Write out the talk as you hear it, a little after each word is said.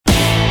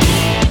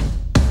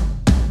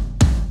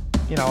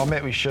I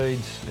met with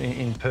Sheeds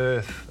in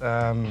Perth,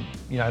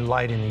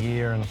 late in the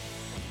year,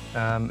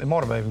 and it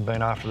might have even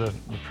been after the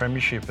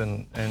premiership,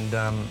 and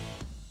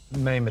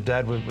me and my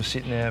dad were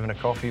sitting there having a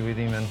coffee with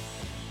him, and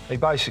he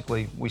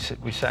basically, we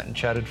sat and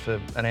chatted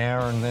for an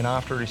hour, and then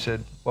after it he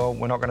said, well,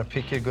 we're not going to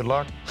pick you, good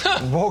luck.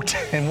 and walked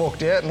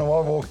out, and I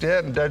walked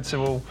out, and Dad said,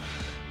 well,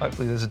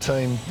 hopefully there's a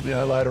team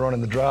later on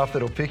in the draft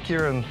that'll pick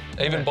you. And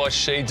even by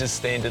Sheeds'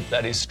 standard,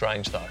 that is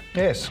strange though.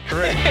 Yes,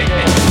 correct.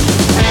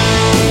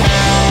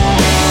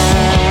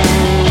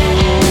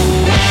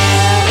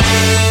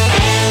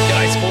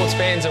 G'day sports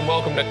fans and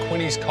welcome to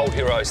Quinny's Cult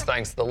Heroes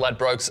thanks to the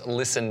Ladbrokes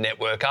Listen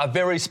Network. Our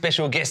very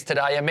special guest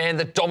today, a man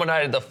that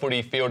dominated the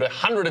footy field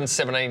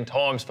 117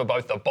 times for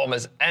both the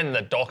Bombers and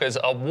the Dockers.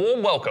 A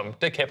warm welcome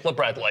to Kepler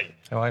Bradley.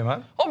 How are you,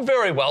 mate? I'm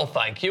very well,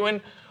 thank you.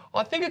 And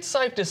I think it's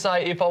safe to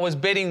say if I was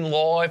betting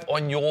live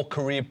on your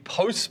career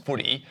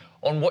post-footy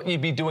on what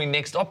you'd be doing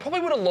next, I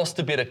probably would have lost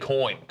a bit of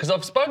coin because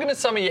I've spoken to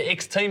some of your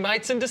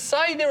ex-teammates, and to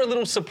say they're a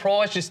little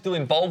surprised you're still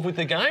involved with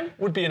the game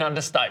would be an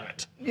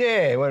understatement.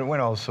 Yeah,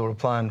 when I was sort of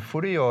playing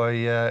footy,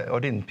 I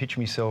didn't picture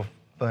myself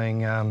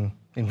being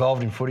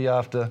involved in footy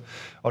after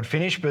I'd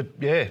finished, but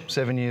yeah,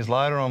 7 years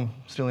later I'm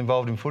still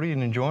involved in footy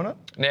and enjoying it.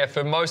 Now,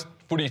 for most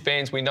footy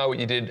fans, we know what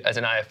you did as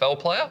an AFL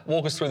player.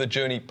 Walk us through the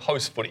journey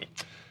post-footy.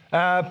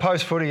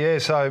 Post-footy, yeah.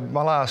 So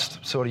my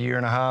last sort of year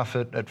and a half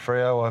at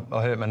Freo,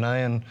 I hurt my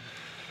knee and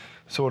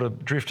sort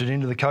of drifted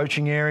into the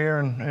coaching area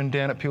and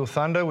down at Pure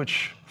Thunder,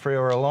 which Freo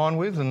are aligned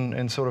with,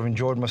 and sort of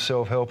enjoyed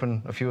myself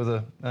helping a few of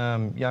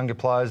the younger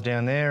players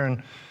down there.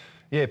 And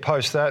yeah,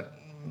 post that,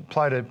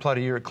 played a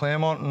year at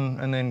Claremont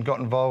and then got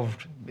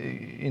involved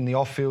in the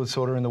off-field,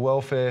 sort of in the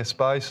welfare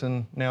space,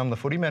 and now I'm the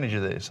footy manager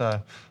there,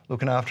 so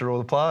looking after all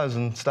the players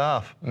and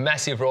staff.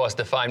 Massive rise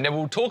to fame. Now,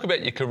 we'll talk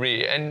about your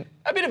career, and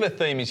a bit of a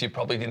theme is you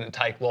probably didn't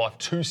take life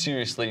too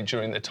seriously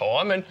during the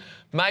time, and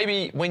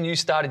maybe when you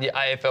started your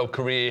AFL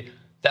career,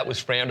 that was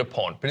frowned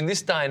upon. But in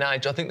this day and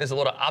age, I think there's a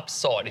lot of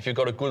upside if you've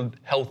got a good,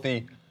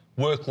 healthy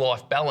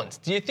work-life balance.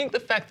 Do you think the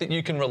fact that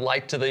you can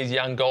relate to these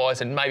young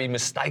guys and maybe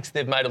mistakes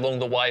they've made along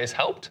the way has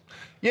helped?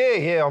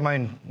 Yeah. I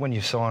mean, when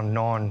you sign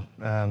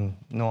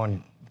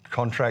nine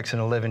contracts in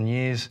 11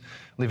 years,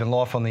 living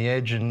life on the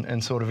edge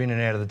and sort of in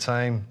and out of the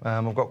team,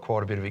 I've got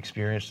quite a bit of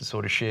experience to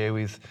sort of share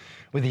with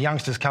the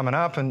youngsters coming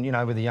up and,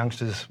 with the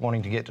youngsters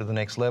wanting to get to the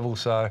next level.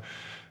 So,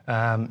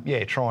 try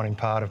and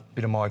impart a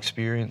bit of my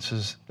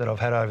experiences that I've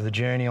had over the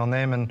journey on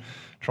them and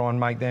try and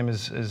make them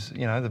as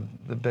the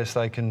best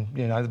they can,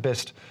 the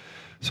best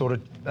sort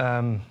of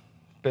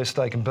best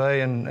they can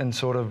be and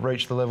sort of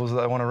reach the levels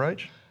that they want to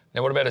reach.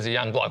 Now, what about as a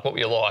young bloke? What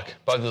were you like,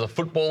 both as a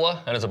footballer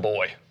and as a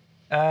boy?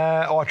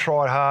 I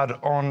tried hard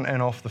on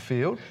and off the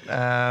field.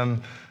 I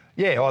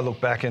look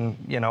back and,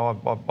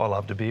 I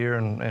loved a beer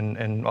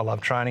and I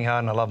love training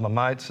hard and I love my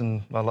mates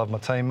and I love my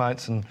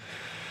teammates, and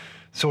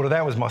sort of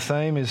that was my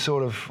theme, is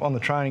sort of on the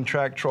training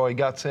track, try your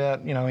guts out.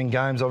 In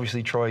games,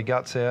 obviously try your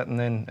guts out, and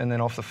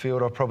then off the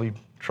field, I probably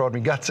tried my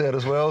guts out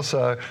as well.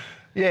 So,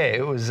 yeah,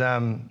 it was, I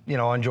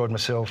enjoyed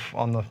myself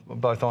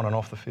both on and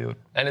off the field.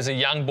 And as a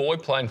young boy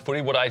playing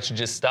footy, what age did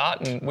you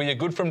start? And were you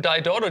good from day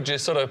dot, or did you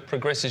sort of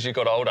progress as you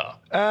got older?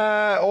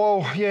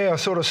 I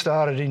sort of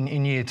started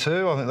in year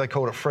two. I think they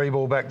called it free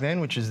ball back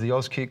then, which is the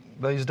Oz kick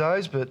these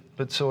days. But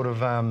sort of,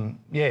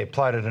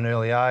 played at an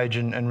early age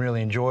and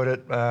really enjoyed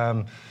it.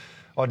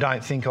 I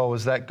don't think I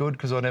was that good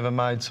because I never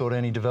made sort of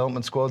any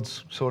development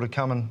squads sort of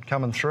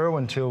coming through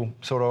until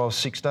sort of I was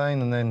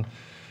 16, and then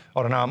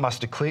I don't know, it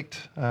must have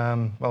clicked.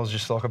 I was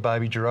just like a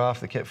baby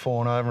giraffe that kept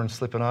falling over and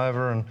slipping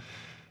over, and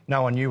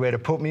no one knew where to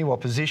put me,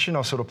 what position.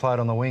 I sort of played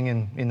on the wing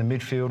in the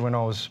midfield when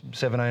I was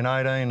 17,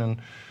 18,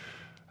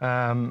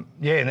 and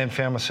then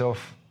found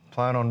myself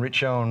playing on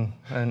Richo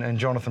and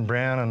Jonathan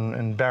Brown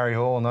and Barry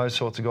Hall and those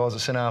sorts of guys at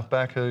centre half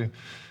back who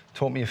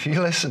taught me a few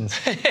lessons.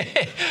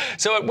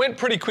 So it went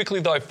pretty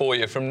quickly though for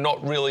you, from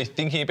not really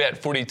thinking about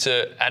footy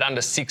to at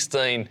under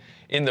 16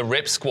 in the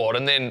rep squad,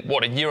 and then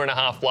a year and a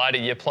half later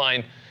you're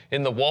playing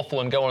in the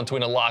Waffle and going on to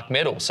win a Lark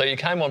medal. So you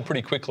came on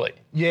pretty quickly.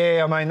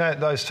 Yeah, I mean,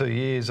 those 2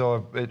 years,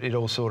 it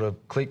all sort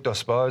of clicked, I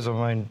suppose. I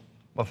mean,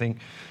 I think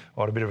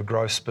I had a bit of a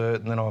growth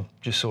spurt, and then I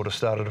just sort of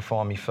started to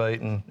find my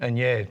feet,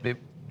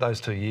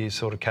 those 2 years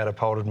sort of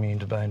catapulted me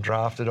into being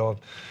drafted. At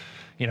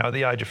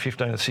the age of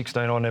 15 or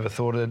 16, I never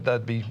thought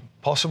that'd be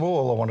possible.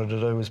 All I wanted to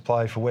do was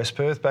play for West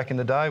Perth back in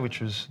the day, which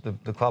was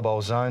the club I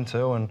was zoned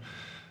to.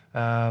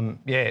 And,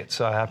 it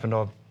so happened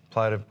I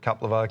played a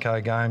couple of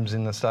OK games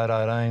in the State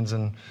 18s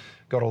and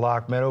got a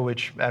Lark medal,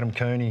 which Adam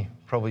Quinny,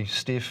 probably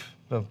stiff.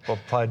 I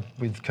played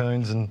with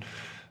Coons and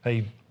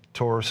he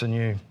tore us a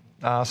new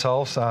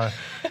arsehole. So,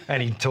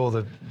 and he tore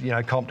the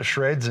comp to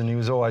shreds, and he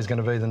was always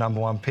going to be the number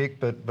one pick.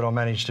 But I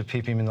managed to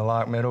pip him in the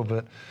Lark medal.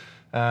 But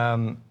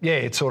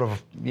it sort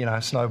of,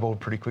 snowballed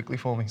pretty quickly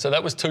for me. So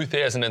that was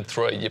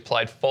 2003. You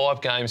played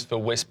 5 games for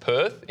West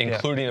Perth,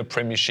 including a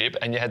premiership,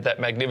 and you had that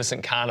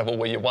magnificent carnival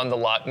where you won the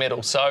Lark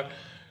medal. So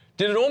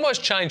did it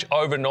almost change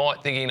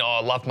overnight, thinking, I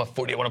love my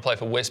footy, I want to play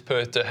for West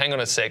Perth, to hang on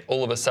a sec,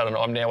 all of a sudden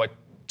I'm now a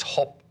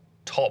top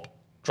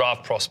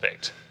draft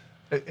prospect?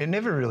 It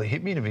never really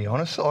hit me, to be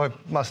honest. I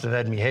must have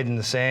had my head in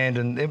the sand,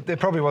 and there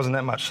probably wasn't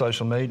that much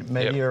social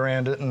media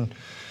around it. And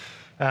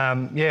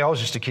I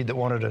was just a kid that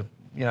wanted to,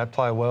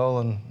 play well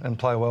and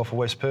play well for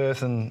West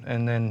Perth, and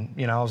then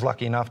I was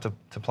lucky enough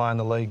to play in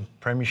the league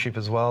premiership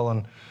as well.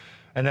 And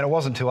then it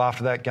wasn't until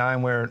after that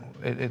game where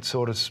it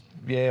sort of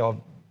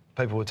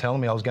people were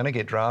telling me I was going to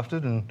get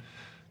drafted, and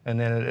then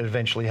it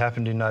eventually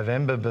happened in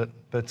November.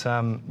 But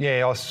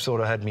I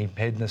sort of had my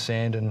head in the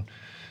sand, and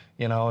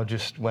I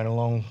just went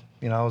along.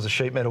 I was a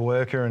sheet metal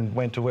worker and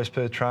went to West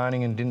Perth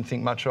training and didn't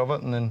think much of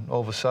it. And then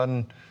all of a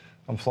sudden,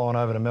 I'm flying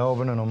over to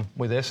Melbourne and I'm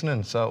with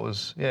Essendon. So it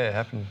was, it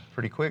happened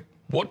pretty quick.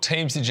 What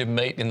teams did you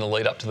meet in the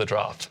lead up to the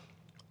draft?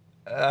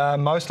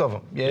 Most of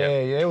them, yeah.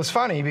 It was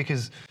funny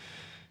because,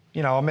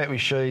 I met with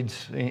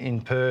Sheeds in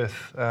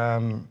Perth,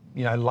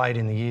 late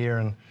in the year,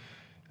 and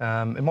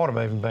it might have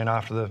even been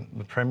after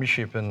the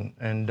premiership. And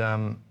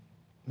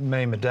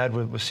me and my dad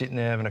were sitting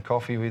there having a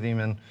coffee with him,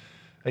 and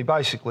he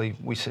basically,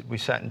 we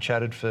sat and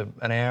chatted for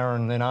an hour,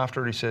 and then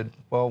after it he said,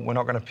 well, we're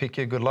not going to pick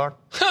you, good luck.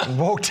 and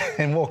walked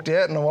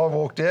out, and I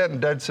walked out, and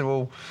Dad said,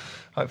 well,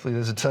 hopefully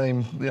there's a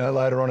team,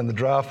 later on in the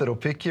draft that'll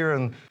pick you.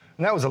 And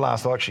that was the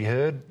last I actually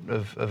heard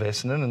of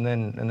Essendon, and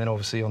then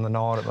obviously on the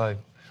night,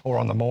 or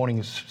on the morning, it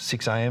was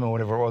 6 a.m. or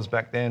whatever it was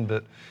back then,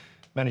 but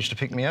managed to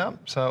pick me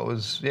up. So it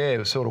was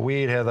sort of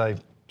weird how they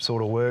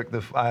sort of work,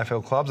 the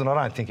AFL clubs, and I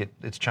don't think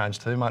it's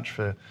changed too much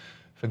for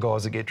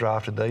guys that get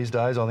drafted these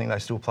days. I think they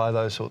still play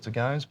those sorts of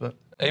games. But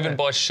even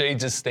by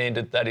Sheeds'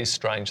 standard, that is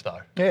strange,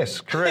 though.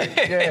 Yes, correct.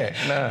 Yeah,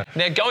 no.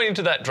 Now, going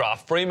into that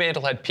draft,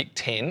 Fremantle had pick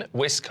 10,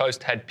 West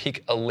Coast had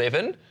pick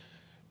 11.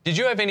 Did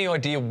you have any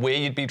idea where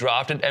you'd be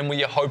drafted, and were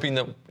you hoping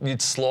that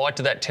you'd slide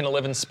to that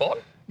 10-11 spot?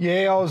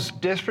 Yeah, I was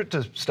desperate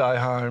to stay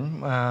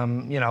home.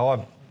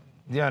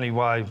 The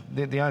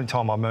only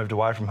time I moved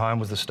away from home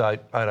was the state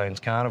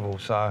 18s carnival.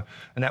 So,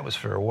 and that was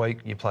for a week.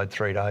 You played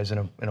 3 days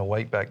in a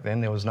week back then.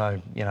 There was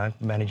no,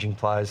 managing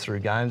players through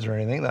games or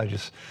anything. They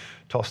just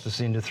tossed us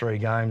into 3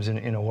 games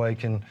in a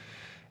week. And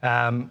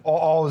I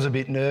was a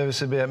bit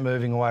nervous about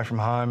moving away from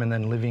home and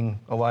then living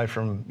away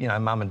from,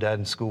 mum and dad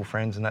and school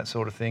friends and that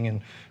sort of thing.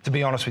 And to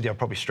be honest with you, I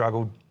probably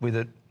struggled with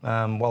it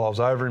while I was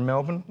over in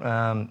Melbourne.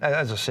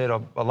 As I said,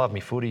 I love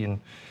me footy, and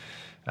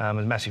it's a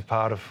massive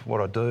part of what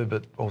I do,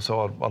 but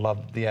also I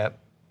love the app,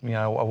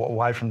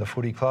 away from the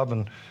footy club.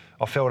 And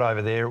I felt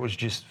over there it was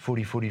just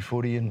footy,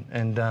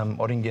 and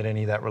I didn't get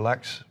any of that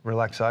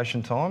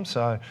relaxation time.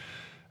 So,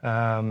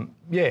 and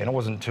it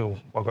wasn't until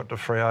I got to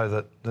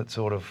Freo that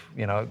sort of,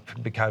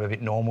 became a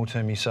bit normal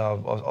to me.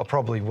 So I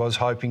probably was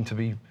hoping to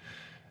be,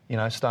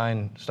 stay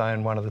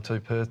in one of the 2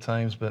 Perth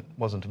teams, but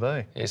wasn't to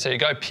be. Yeah, so you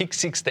go pick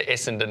 6 to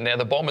Essendon. Now,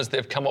 the Bombers,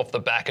 they've come off the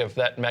back of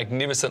that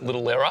magnificent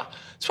little era.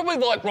 It's probably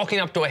like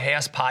rocking up to a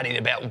house party at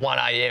about 1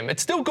 a.m.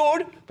 It's still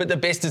good, but the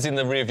best is in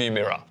the rearview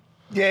mirror.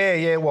 Yeah,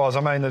 it was.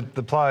 I mean,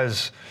 the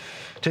players,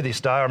 to this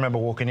day, I remember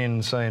walking in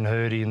and seeing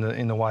Hurdy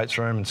in the weights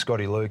room and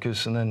Scotty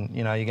Lucas, and then,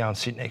 you go and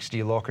sit next to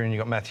your locker and you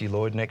got Matthew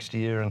Lloyd next to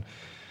you, and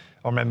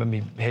I remember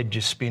my head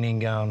just spinning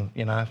going,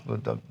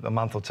 a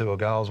month or 2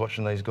 ago I was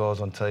watching these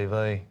guys on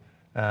TV,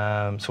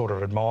 sort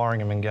of admiring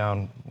them and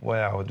going,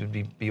 wow, it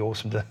would be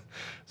awesome to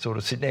sort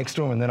of sit next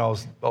to them, and then I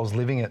was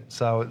living it.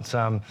 So it's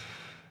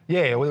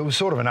it was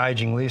sort of an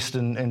ageing list,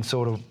 and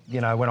sort of,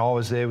 when I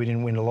was there we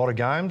didn't win a lot of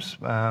games,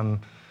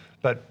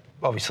 but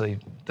obviously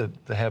the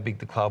how big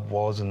the club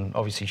was, and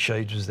obviously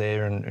Sheeds was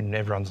there, and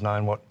everyone's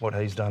known what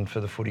he's done for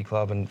the footy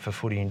club and for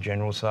footy in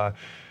general. So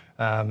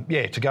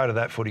to go to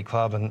that footy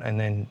club and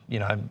then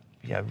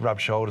rub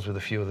shoulders with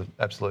a few of the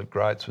absolute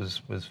greats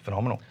was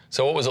phenomenal.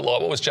 So what was it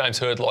like? What was James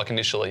Hird like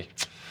initially?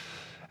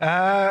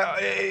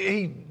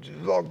 He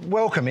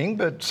welcoming,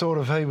 but sort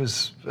of he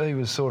was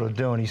sort of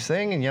doing his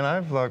thing,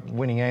 and like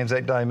winning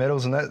Anzac Day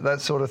medals and that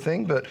sort of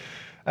thing. But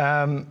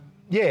I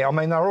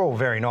mean, they were all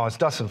very nice.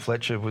 Dustin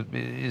Fletcher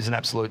is an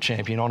absolute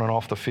champion on and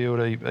off the field.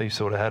 He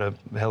sort of had a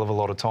hell of a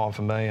lot of time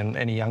for me and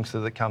any youngster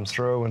that comes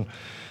through. And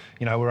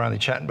we were only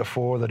chatting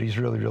before that he's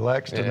really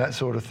relaxed and that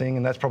sort of thing,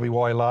 and that's probably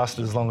why he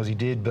lasted as long as he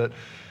did. But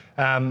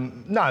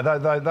no,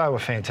 they were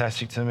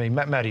fantastic to me.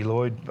 Matty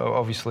Lloyd,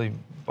 obviously,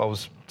 I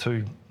was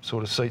 2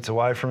 sort of seats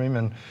away from him,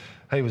 and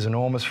he was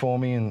enormous for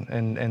me.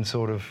 And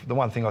sort of the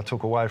one thing I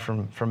took away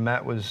from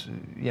Matt was,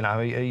 he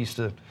used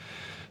to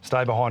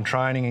stay behind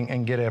training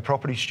and get our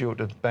property steward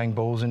to bang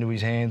balls into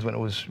his hands when it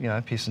was,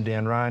 pissing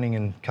down raining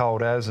and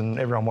cold as, and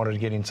everyone wanted to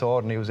get inside,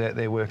 and he was out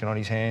there working on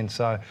his hands.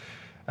 So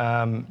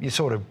you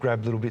sort of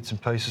grab little bits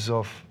and pieces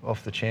off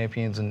the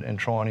champions and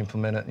try and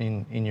implement it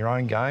in your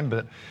own game.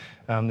 But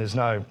there's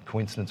no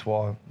coincidence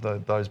why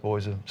those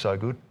boys are so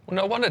good. Well,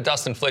 no wonder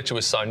Dustin Fletcher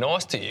was so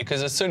nice to you,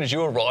 because as soon as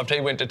you arrived,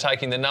 he went to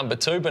taking the number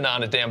 2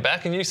 banana down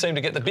back, and you seemed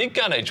to get the big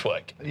gun each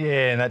week.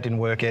 Yeah, and that didn't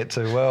work out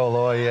too well.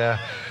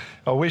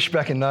 I wish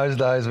back in those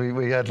days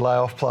we had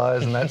layoff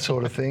players and that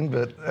sort of thing.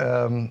 But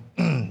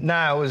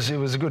no, it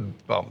was a good.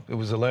 Well, it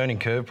was a learning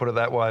curve, put it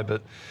that way.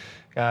 But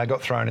got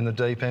thrown in the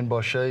deep end by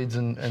Sheeds,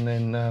 and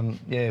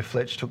then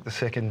Fletch took the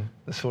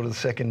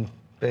second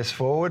best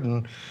forward,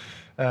 and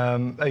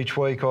each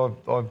week I've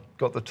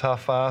got the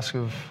tough ask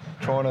of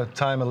trying to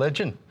tame a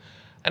legend.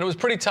 And it was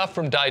pretty tough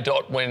from day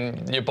dot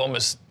when your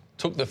Bombers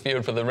took the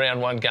field for the round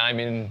one game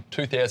in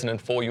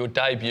 2004, your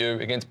debut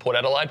against Port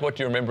Adelaide. What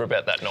do you remember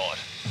about that night?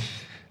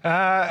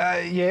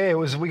 It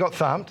was. We got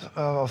thumped.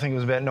 I think it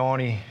was about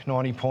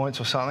 90 points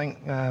or something.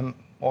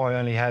 I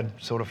only had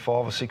sort of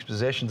 5 or 6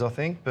 possessions, I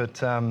think,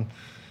 but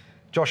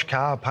Josh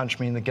Carr punched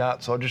me in the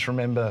guts. I just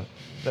remember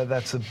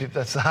that's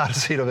the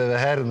hardest hit I've ever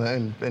had,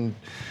 and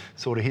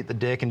sort of hit the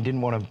deck and didn't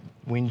want to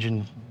whinge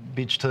and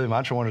bitch too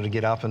much. I wanted to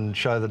get up and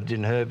show that it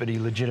didn't hurt, but he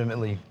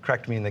legitimately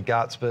cracked me in the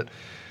guts. But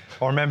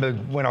I remember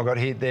when I got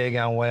hit there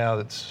going, wow,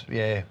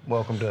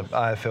 welcome to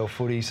AFL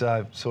footy.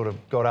 So sort of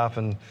got up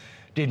and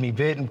did me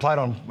bit and played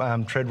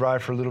on tread row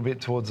for a little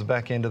bit towards the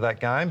back end of that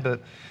game.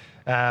 But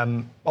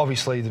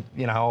obviously,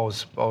 I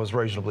was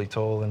reasonably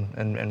tall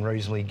and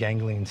reasonably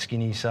gangly and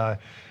skinny. So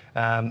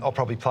I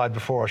probably played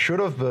before I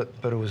should have, but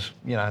it was,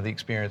 the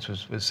experience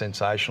was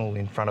sensational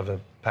in front of a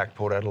packed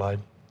Port Adelaide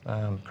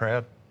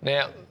crowd.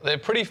 Now, they're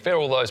pretty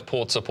feral, those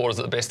Port supporters,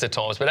 at the best of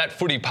times, but at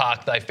Footy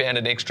Park they found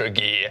an extra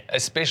gear,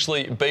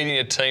 especially beating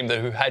a team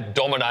who had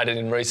dominated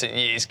in recent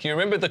years. Can you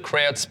remember the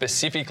crowd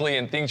specifically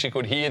and things you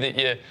could hear that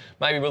you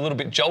maybe were a little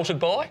bit jolted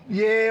by?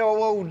 Yeah,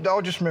 well,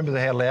 I just remember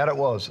how loud it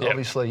was. Yep.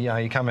 Obviously,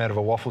 you come out of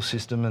a waffle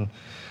system and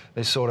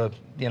there's sort of,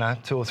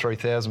 2,000 or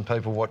 3,000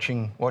 people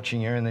watching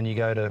you, and then you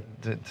go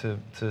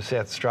to South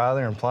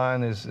Australia and play,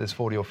 and there's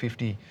 40 or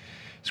 50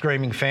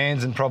 screaming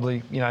fans, and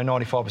probably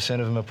 95%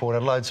 of them are Port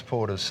Adelaide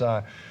supporters.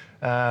 So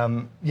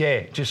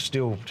just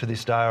still to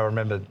this day I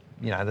remember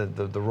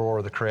the roar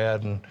of the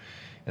crowd, and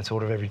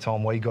sort of every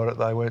time we got it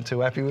they weren't too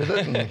happy with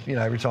it, and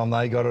every time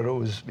they got it it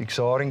was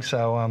exciting.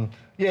 So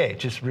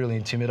just really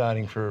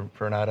intimidating for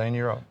an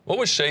 18-year-old. What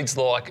was Sheeds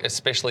like,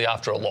 especially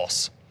after a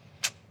loss?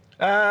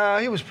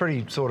 He was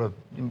pretty sort of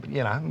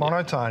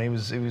monotone. He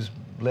was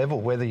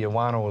level whether you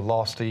won or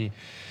lost. He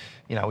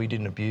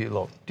didn't abuse,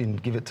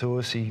 didn't give it to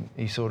us. He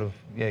sort of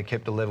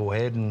kept a level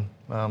head, and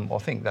I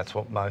think that's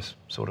what most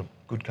sort of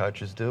good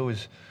coaches do,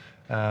 is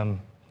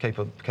keep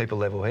a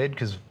level head,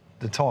 because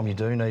the time you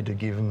do need to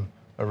give them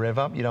a rev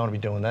up, you don't want to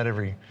be doing that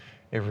every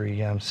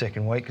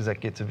second week, because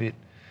that gets a bit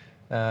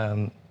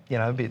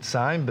a bit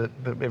same. But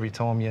every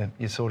time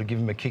you sort of give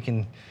them a kick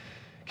in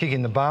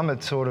the bum,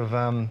 it sort of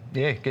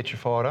gets you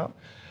fired up.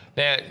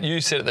 Now, you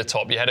said at the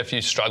top you had a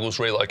few struggles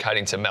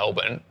relocating to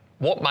Melbourne.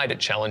 What made it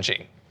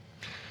challenging?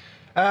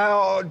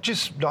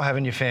 Just not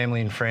having your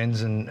family and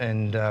friends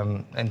and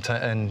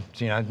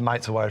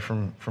mates away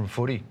from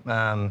footy.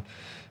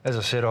 As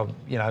I said,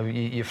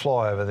 you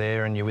fly over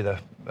there and you're with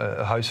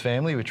a host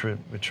family, which were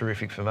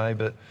terrific for me.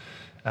 But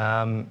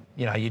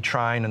you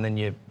train, and then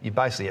you're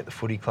basically at the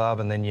footy club,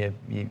 and then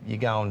you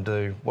go and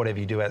do whatever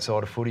you do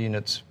outside of footy, and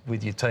it's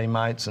with your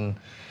teammates. And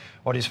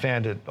I just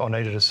found I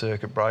needed a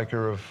circuit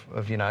breaker of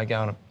going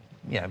to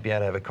be able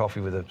to have a coffee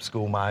with a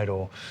schoolmate,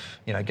 or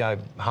go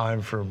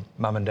home for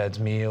mum and dad's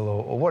meal,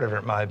 or whatever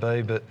it may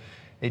be. But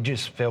it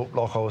just felt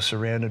like I was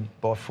surrounded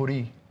by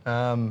footy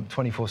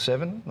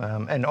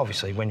 24/7. And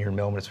obviously when you're in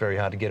Melbourne it's very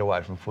hard to get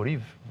away from footy,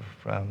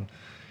 because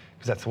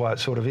that's the way it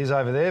sort of is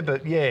over there.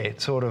 But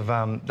it's sort of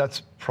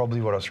that's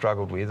probably what I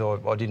struggled with.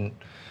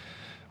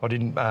 I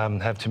didn't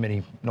have too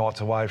many nights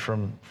away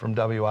from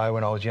WA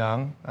when I was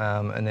young,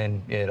 and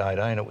then at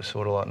 18 it was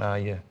sort of like, no,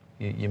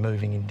 you're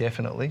moving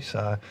indefinitely.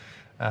 So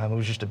it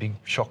was just a big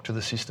shock to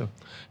the system.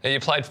 Now, you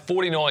played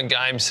 49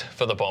 games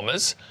for the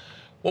Bombers.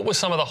 What were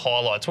some of the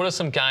highlights? What are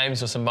some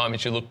games or some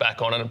moments you look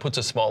back on and it puts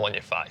a smile on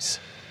your face?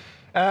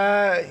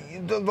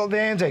 The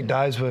Anzac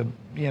days were,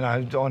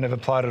 I never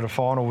played at a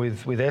final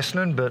with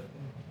Essendon, but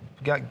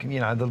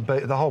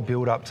the whole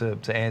build-up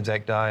to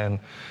Anzac Day,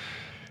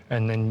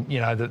 and then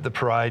the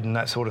parade and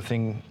that sort of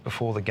thing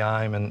before the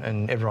game,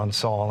 and everyone's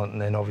silent,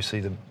 and then obviously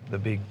the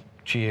big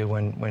cheer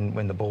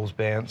when the balls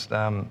bounced.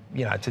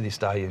 To this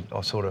day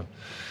I sort of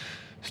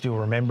still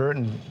remember it,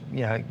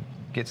 and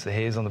gets the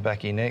hairs on the back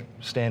of your neck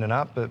standing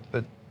up.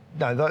 But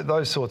no,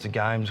 those sorts of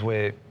games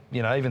where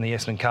even the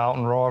Essendon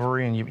Carlton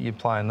rivalry, and you're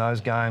playing those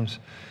games,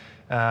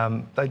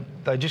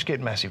 they just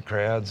get massive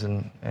crowds,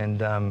 and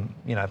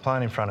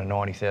playing in front of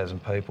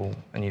 90,000 people,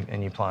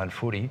 and you're playing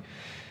footy,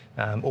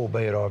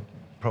 albeit I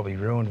probably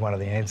ruined one of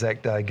the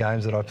Anzac Day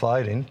games that I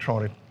played in,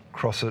 trying to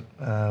cross it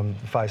the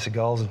face of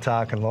goals, and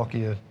Tarkin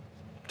Lockyer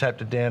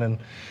tapped it down and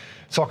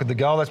socked the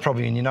goal. That's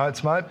probably in your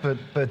notes, mate. But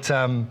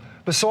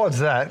besides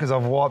that, because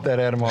I've wiped that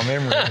out of my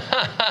memory,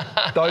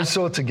 those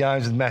sorts of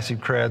games with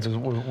massive crowds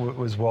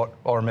was what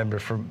I remember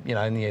from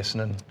in the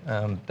Essendon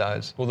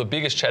days. Well, the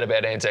biggest chat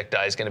about Anzac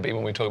Day is going to be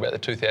when we talk about the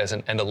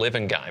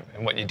 2011 game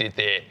and what you did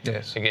there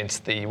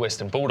against the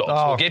Western Bulldogs.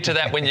 We'll get to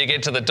that when you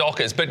get to the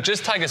Dockers. But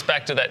just take us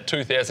back to that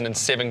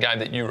 2007 game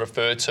that you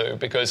referred to,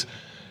 because,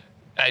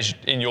 as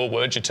in your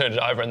words, you turned it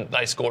over and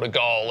they scored a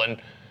goal, and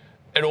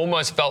it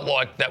almost felt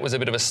like that was a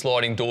bit of a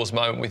sliding doors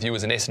moment with you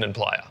as an Essendon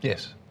player.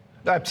 Yes,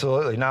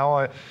 absolutely.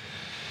 No,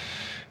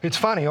 it's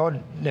funny, I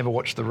never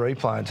watched the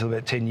replay until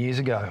about 10 years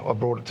ago. I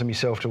brought it to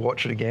myself to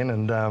watch it again,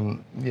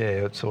 and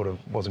it sort of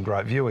wasn't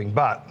great viewing.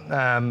 But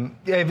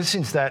ever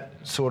since that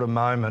sort of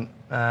moment,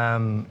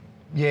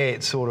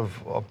 it sort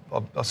of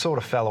I sort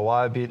of fell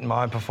away a bit in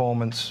my own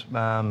performance.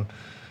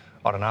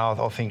 I don't know.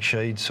 I think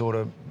she'd sort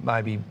of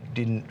maybe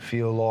didn't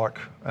feel like,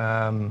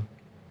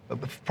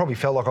 probably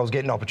felt like I was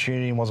getting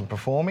opportunity and wasn't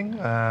performing.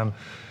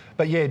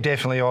 But yeah,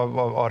 definitely,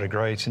 I'd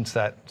agree. Since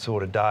that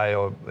sort of day,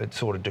 it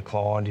sort of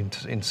declined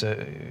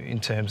in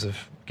terms of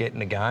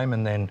getting a game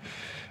and then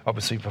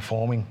obviously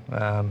performing.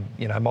 My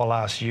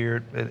last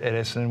year at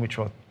Essendon, which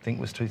I think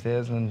was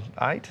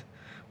 2008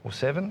 or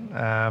 7,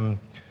 I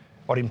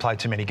didn't play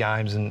too many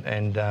games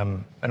and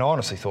I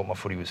honestly thought my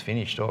footy was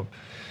finished.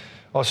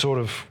 I sort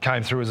of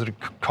came through as a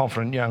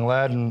confident young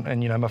lad,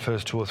 and my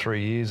first 2 or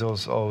 3 years, I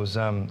was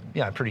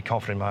pretty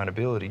confident in my own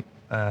ability.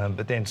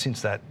 But then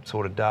since that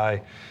sort of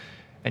day,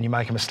 and you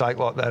make a mistake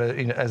like that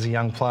as a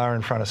young player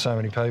in front of so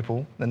many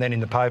people, and then in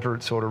the paper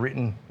it's sort of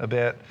written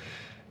about,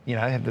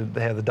 how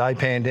the day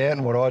panned out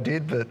and what I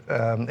did, but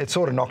it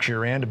sort of knocks you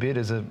around a bit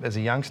as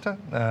a youngster.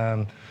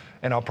 And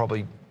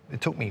it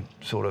took me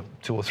sort of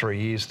 2 or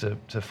 3 years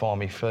to find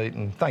my feet,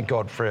 and thank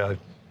God Freo,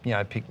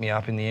 picked me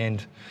up in the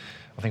end.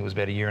 I think it was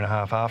about a year and a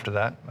half after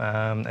that,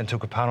 and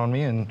took a punt on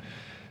me, and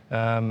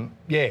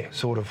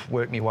sort of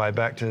worked my way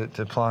back to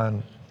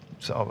playing,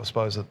 so I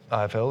suppose, at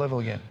AFL level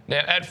again.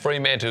 Now, at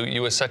Fremantle,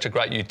 you were such a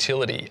great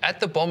utility. At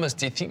the Bombers,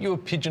 do you think you were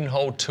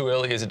pigeonholed too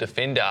early as a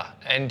defender?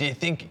 And do you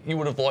think you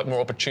would have liked more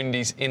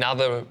opportunities in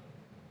other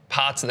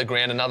parts of the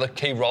ground and other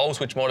key roles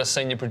which might have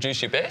seen you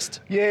produce your best?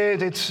 Yeah,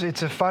 it's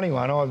a funny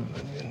one.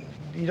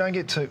 You don't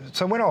get to...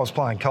 So when I was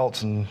playing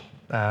Colts and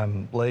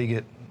league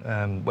at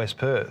West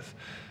Perth,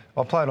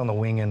 I played on the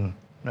wing and,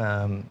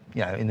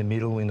 in the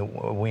middle, in the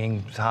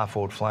wing,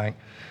 half-forward flank.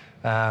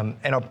 And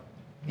at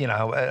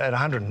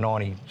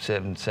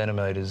 197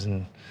 centimetres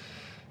and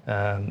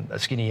a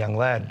skinny young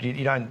lad,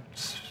 you don't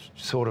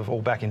sort of,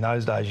 or back in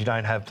those days, you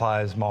don't have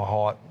players my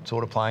height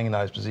sort of playing in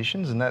those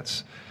positions, and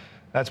that's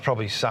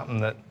probably something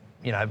that,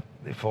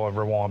 if I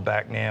rewind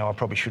back now, I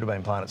probably should have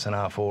been playing at centre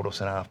half forward or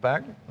centre half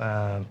back,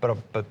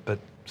 but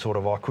sort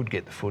of I could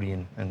get the footy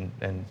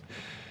and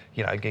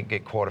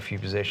get quite a few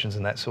possessions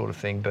and that sort of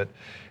thing. But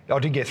I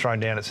did get thrown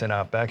down at centre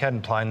half back.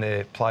 Hadn't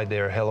played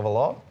there a hell of a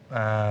lot,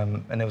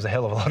 and there was a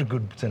hell of a lot of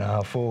good centre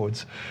half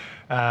forwards.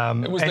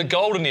 It was the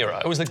golden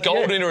era. It was the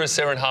golden era of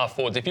centre half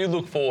forwards. If you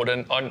look forward,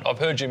 and I've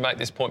heard you make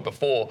this point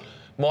before,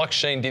 Mike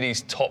Sheen did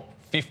his top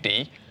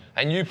 50,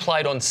 and you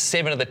played on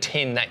 7 of the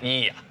 10 that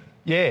year.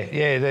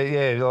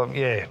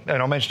 Yeah.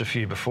 And I mentioned a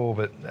few before,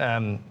 but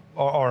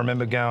I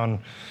remember going.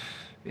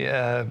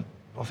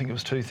 I think it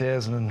was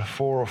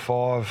 2004 or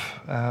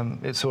 5.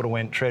 It sort of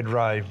went Tread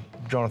Ray,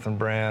 Jonathan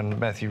Brown,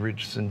 Matthew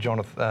Richardson,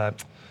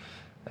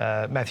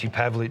 Matthew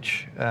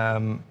Pavlich,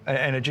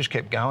 and it just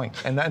kept going.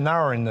 And they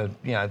were in the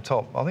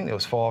top. I think there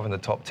was 5 in the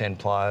top 10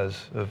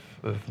 players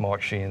of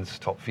Mike Sheehan's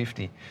top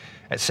 50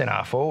 at centre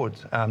half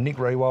forwards. Nick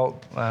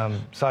Rewalt.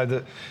 So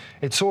that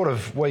it's sort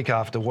of week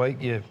after week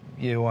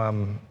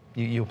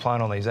you're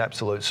playing on these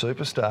absolute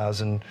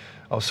superstars, and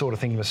I was sort of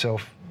thinking to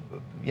myself,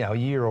 a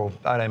year or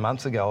 18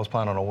 months ago, I was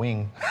playing on a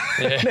wing.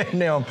 Yeah.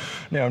 now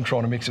I'm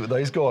trying to mix it with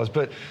these guys.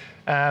 But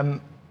I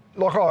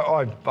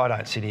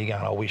don't sit here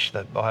going, I wish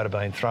that I had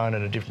been thrown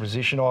in a different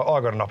position.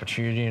 I got an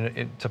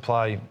opportunity to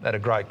play at a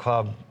great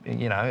club,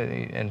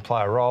 and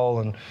play a role,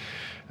 and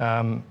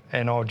I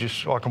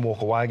can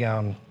walk away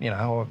going,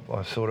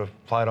 I sort of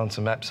played on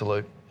some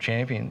absolute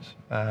champions.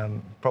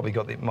 Probably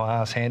got my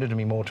arse handed to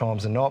me more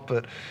times than not,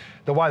 but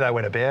the way they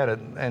went about it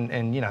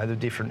and the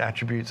different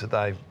attributes that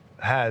they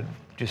had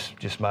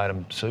just made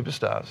them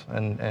superstars.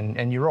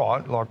 And you're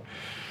right, like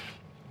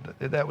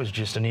that was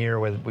just an era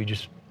where we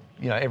just,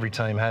 every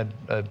team had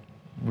a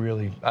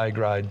really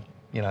A-grade,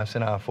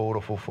 centre half forward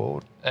or full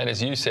forward. And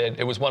as you said,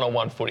 it was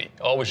one-on-one footy.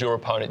 I was your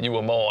opponent, you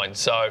were mine.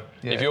 So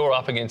if you're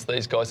up against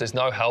these guys, there's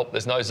no help,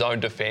 there's no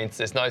zone defence,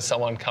 there's no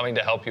someone coming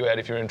to help you out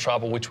if you're in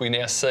trouble, which we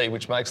now see,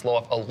 which makes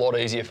life a lot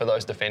easier for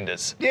those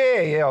defenders.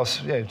 I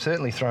was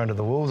certainly thrown to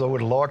the wolves. I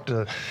would have liked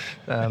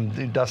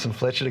Dustin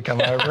Fletcher to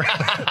come over.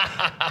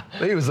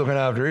 He was looking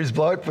after his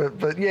bloke,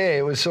 but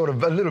it was sort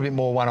of a little bit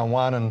more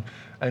one-on-one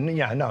and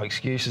no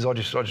excuses. I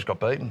just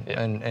got beaten.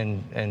 Yeah.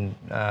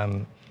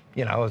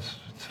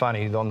 It's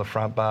funny, on the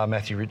front bar,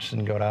 Matthew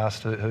Richardson got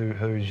asked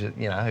who'd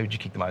you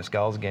kick the most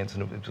goals against,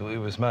 and it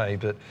was me.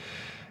 But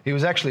he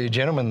was actually a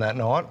gentleman that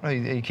night.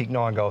 He kicked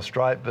 9 goals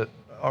straight, but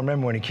I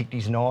remember when he kicked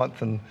his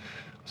 9th and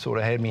sort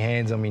of had my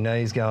hands on my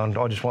knees going,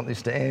 I just want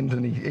this to end.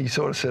 And he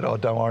sort of said,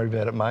 don't worry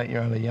about it, mate,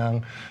 you're only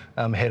young,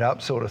 head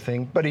up sort of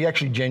thing. But he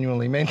actually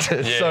genuinely meant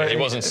it. Yeah, so he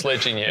wasn't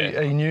sledging you.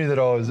 He knew that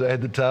I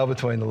had the tail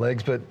between the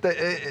legs, but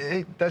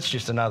that's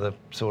just another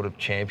sort of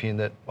champion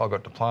that I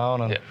got to play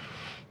on. And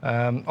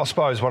I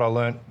suppose what I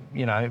learnt,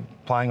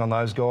 playing on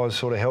those guys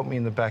sort of helped me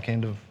in the back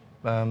end of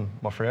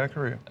my Freo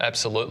career.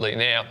 Absolutely.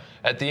 Now,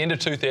 at the end of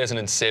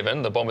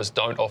 2007, the Bombers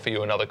don't offer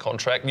you another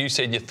contract. You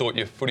said you thought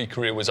your footy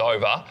career was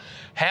over.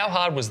 How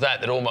hard was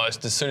that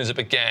almost as soon as it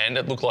began,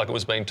 it looked like it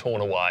was being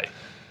torn away?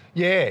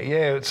 Yeah,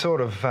 it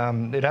sort of,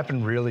 it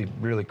happened really,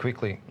 really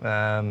quickly.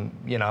 I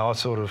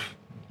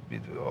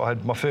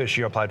had my first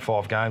year I played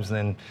 5 games,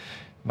 and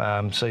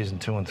then season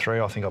 2 and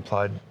 3 I think I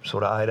played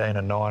sort of 18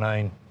 and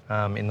 19.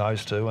 in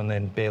those two, and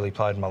then barely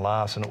played in my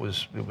last, and it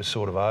was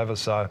sort of over.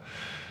 So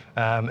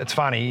it's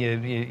funny,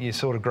 you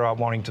sort of grow up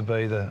wanting to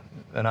be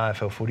an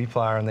AFL footy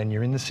player, and then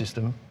you're in the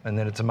system, and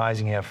then it's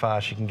amazing how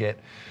fast you can get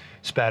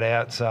spat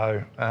out.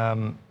 So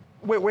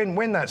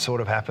when that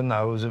sort of happened,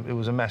 though, it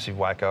was a massive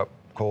wake-up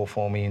call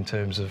for me in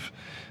terms of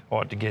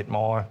to get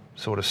my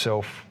sort of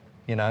self,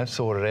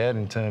 sorted out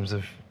in terms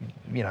of,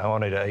 I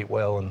need to eat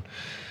well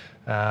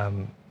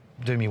and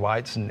do me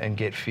weights and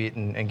get fit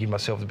and give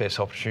myself the best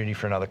opportunity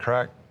for another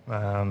crack.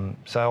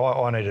 So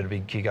I needed a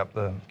big kick up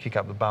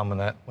the bum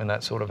when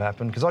that sort of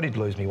happened, because I did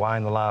lose me way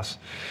in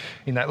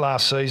that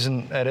last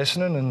season at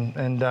Essendon,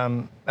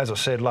 and as I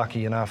said,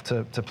 lucky enough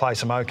to play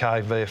some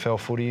okay VFL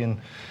footy, and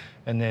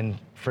then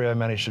Freo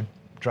managed to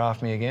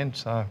draft me again.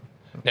 So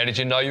now, did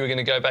you know you were going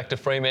to go back to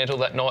Fremantle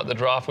that night the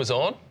draft was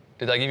on?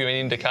 Did they give you any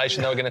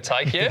indication they were going to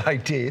take you? They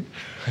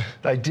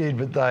did,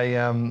 but they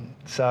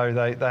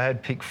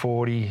had pick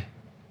 40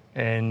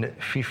 and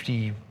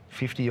 50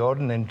 odd,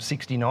 and then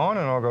 69,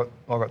 and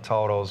I got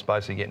told I was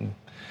basically getting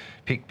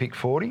pick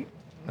 40,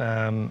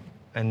 and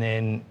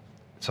then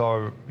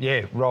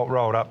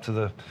rolled up to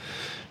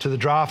the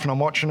draft, and I'm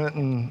watching it,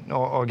 and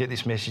I get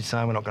this message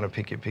saying we're not going to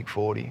pick you pick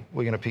 40,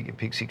 we're going to pick you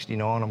pick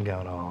 69. I'm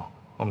going,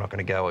 I'm not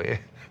going to go here.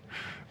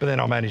 But then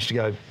I managed to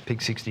go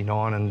pick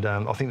 69, and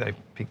I think they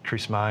picked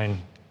Chris May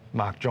and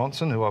Mark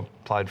Johnson, who I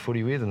played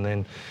footy with, and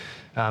then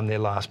their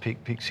last pick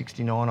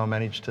 69, I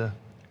managed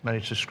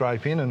to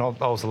scrape in, and I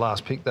was the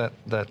last pick that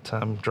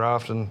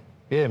draft, and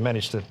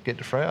managed to get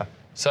to Freo.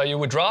 So you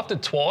were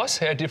drafted twice.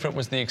 How different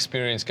was the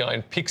experience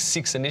going pick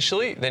 6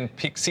 initially, then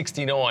pick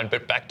 69,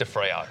 but back to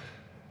Freo?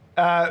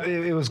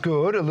 It was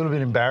good, a little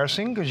bit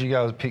embarrassing, because you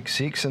go with pick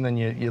 6 and then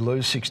you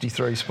lose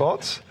 63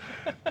 spots.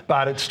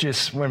 But it's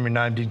just, when my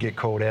name did get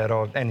called out,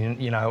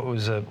 it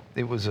was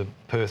a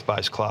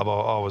Perth-based club.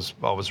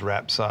 I was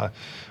wrapped. So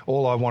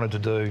all I wanted to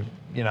do,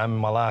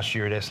 my last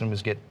year at Essendon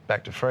was get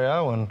back to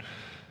Freo, and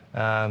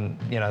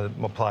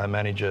my player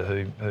manager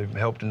who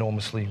helped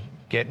enormously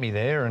get me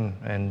there,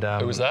 and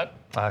who was that?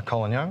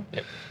 Colin Young.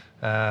 Yep.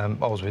 I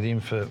was with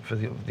him for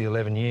the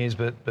 11 years,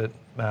 but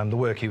the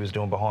work he was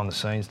doing behind the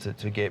scenes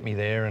to get me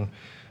there, and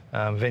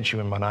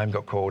eventually when my name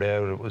got called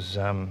out, it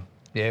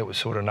was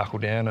sort of knuckle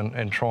down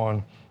and try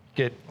and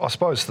get, I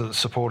suppose, the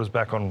supporters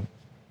back on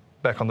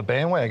the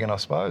bandwagon. I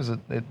suppose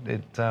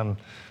it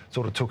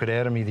sort of took it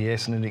out of me, the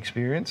Essendon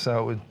experience.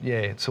 So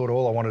it's sort of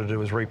all I wanted to do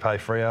was repay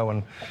Freo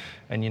and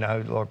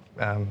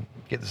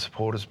get the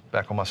supporters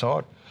back on my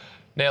side.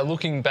 Now,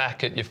 looking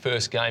back at your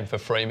first game for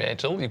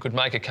Fremantle, you could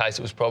make a case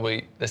it was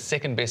probably the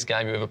second best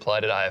game you ever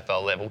played at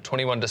AFL level.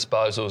 21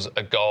 disposals,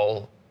 a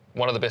goal,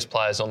 one of the best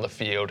players on the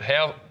field.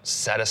 How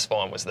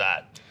satisfying was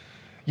that?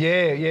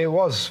 Yeah, it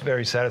was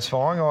very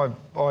satisfying.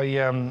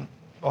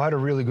 I had a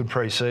really good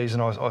pre-season.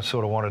 I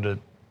sort of wanted to,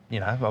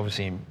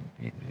 obviously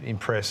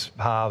impress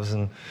halves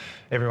and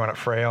everyone at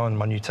Freo and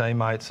my new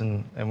teammates,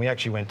 and we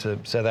actually went to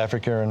South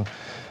Africa, and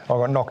I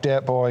got knocked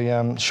out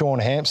by Sean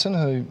Hampson,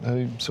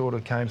 who sort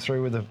of came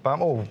through with a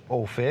bump,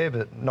 all fair,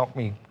 but knocked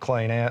me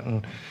clean out,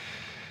 and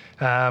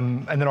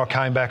then I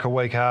came back a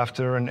week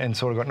after and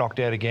sort of got knocked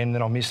out again.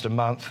 Then I missed a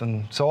month,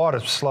 and so I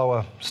had a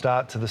slower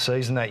start to the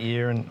season that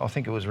year, and I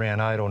think it was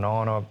round 8 or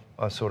 9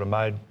 I sort of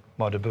made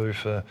my debut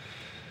for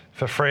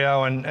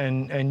Freo,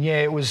 and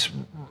it was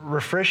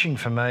refreshing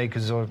for me,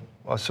 because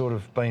I sort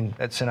of been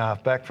at centre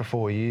half back for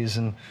 4 years,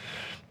 and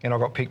I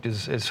got picked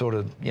as sort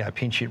of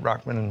pinch hit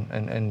ruckman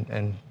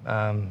and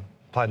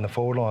played in the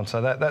forward line,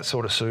 so that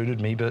sort of suited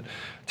me. But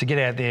to get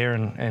out there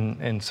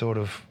and sort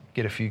of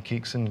get a few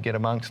kicks and get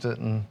amongst it,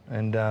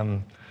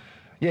 and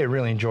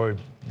really enjoyed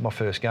my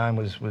first game.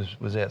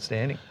 Was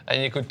outstanding.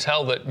 And you could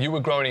tell that you were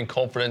growing in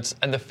confidence,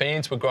 and the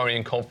fans were growing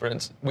in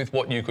confidence with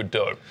what you could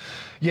do.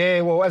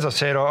 Yeah, well, as I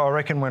said, I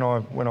reckon when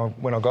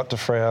I got to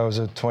Freo as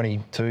a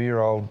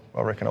 22-year-old,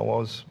 I reckon I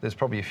was. There's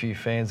probably a few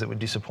fans that were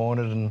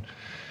disappointed and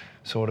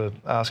sort of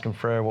asking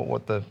Freo,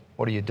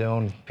 what are you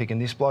doing picking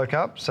this bloke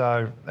up?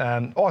 So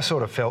I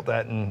sort of felt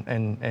that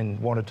and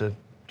wanted to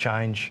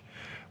change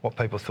what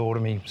people thought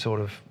of me,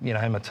 sort of,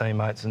 my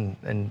teammates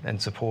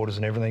and supporters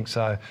and everything.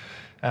 So,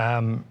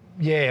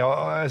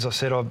 as I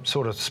said, I've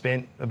sort of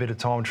spent a bit of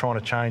time trying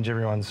to change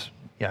everyone's,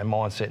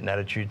 mindset and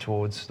attitude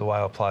towards the way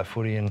I play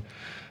footy, and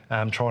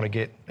trying to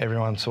get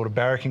everyone sort of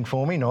barracking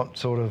for me, not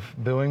sort of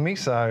booing me.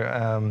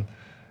 So,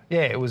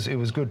 it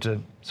was good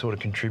to sort of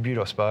contribute,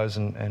 I suppose,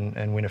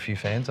 and win a few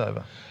fans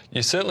over.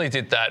 You certainly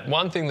did that.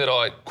 One thing that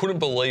I couldn't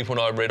believe when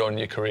I read on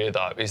your career,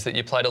 though, is that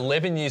you played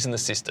 11 years in the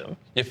system.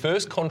 Your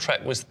first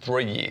contract was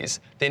 3 years.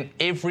 Then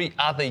every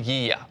other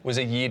year was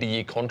a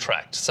year-to-year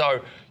contract.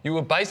 So you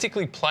were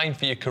basically playing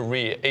for your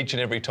career each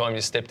and every time you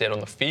stepped out on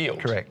the field.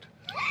 Correct.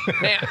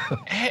 Now,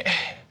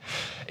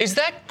 is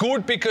that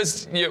good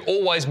because you're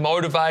always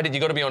motivated,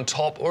 you've got to be on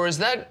top, or is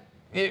that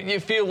you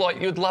feel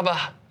like you'd love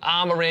a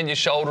arm around your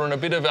shoulder and a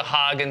bit of a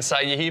hug and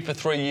say, you're here for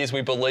 3 years,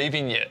 we believe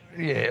in you?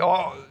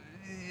 Yeah,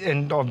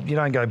 you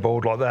don't go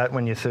bald like that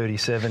when you're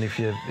 37 if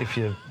you're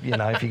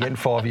getting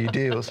 5-year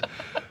deals.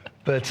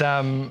 But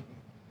I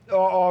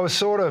was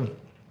sort of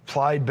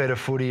played better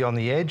footy on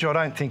the edge. I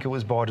don't think it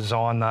was by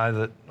design, though,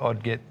 that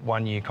I'd get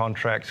one-year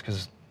contracts,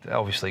 because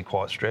obviously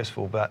quite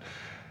stressful. But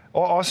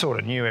I sort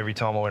of knew every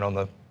time I went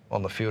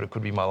on the field it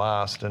could be my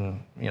last,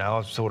 and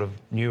I sort of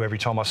knew every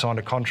time I signed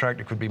a contract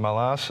it could be my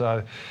last.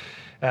 So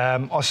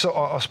I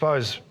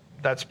suppose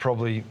that's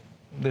probably,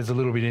 there's a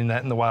little bit in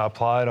that in the way I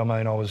played. I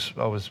mean, I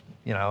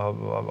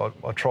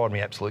tried my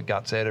absolute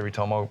guts out every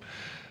time I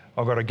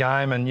got a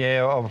game, and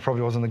I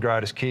probably wasn't the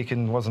greatest kick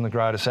and wasn't the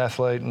greatest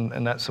athlete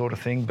and that sort of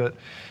thing, but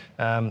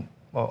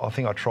I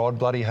think I tried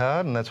bloody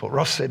hard, and that's what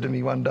Ross said to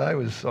me one day,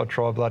 was I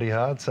tried bloody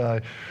hard. So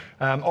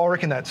I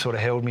reckon that sort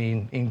of held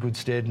me in good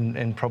stead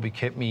and probably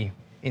kept me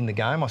in the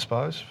game, I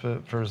suppose,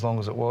 for as long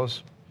as it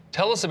was.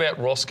 Tell us about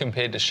Ross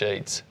compared to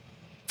Sheeds.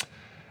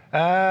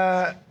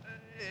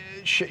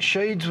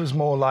 Sheeds was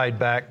more laid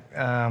back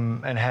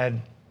and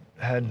had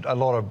a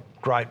lot of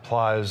great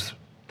players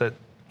that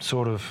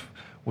sort of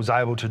was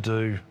able to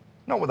do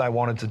not what they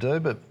wanted to do,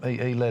 but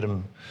he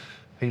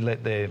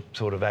let their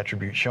sort of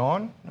attributes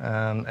shine.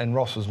 And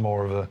Ross was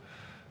more of a,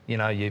 you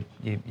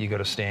got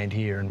to stand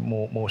here, and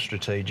more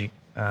strategic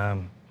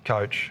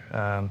coach.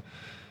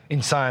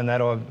 In saying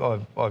that,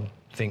 I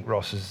think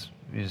Ross is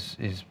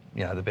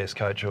the best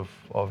coach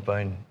I've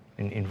been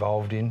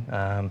involved in.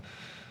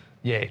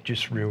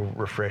 Just real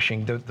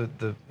refreshing.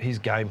 His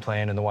game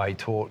plan and the way he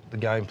taught the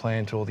game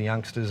plan to all the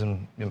youngsters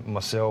and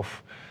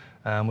myself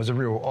was a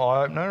real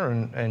eye-opener,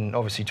 and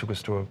obviously took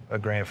us to a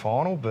grand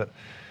final. But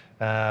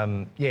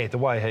the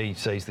way he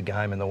sees the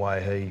game and the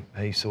way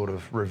he sort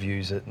of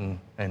reviews it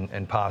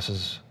and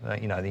passes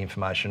the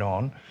information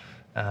on,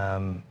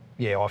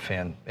 I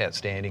found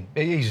outstanding.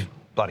 He's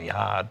bloody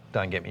hard,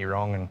 don't get me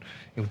wrong, and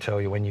he'll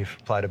tell you when you've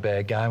played a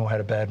bad game or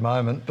had a bad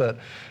moment, but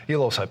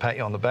he'll also pat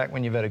you on the back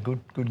when you've had a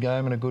good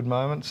game and a good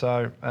moment.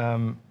 So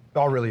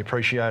I really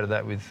appreciated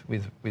that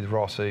with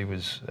Ross. He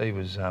was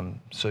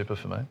super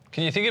for me.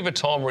 Can you think of a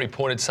time where he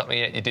pointed something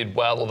out you did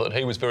well, or that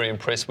he was very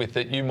impressed with,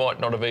 that you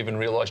might not have even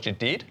realised you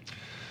did?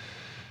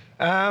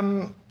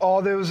 There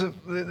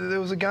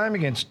was a game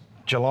against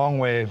Geelong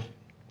where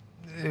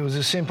it was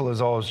as simple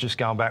as I was just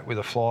going back with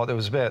a flight. There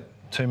was about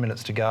 2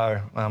 minutes to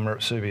go. We're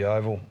at Subi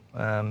Oval,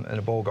 and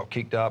the ball got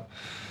kicked up,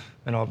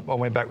 and I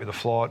went back with a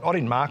flight. I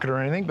didn't mark it or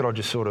anything, but I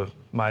just sort of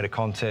made a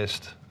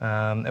contest,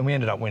 and we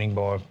ended up winning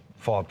by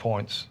 5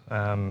 points.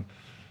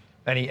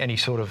 And he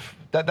sort of,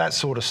 that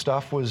sort of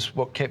stuff was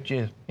what kept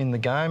you in the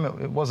game.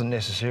 It wasn't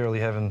necessarily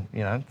having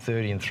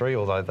 30 and 3,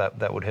 although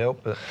that would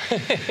help. But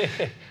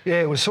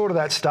it was sort of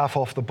that stuff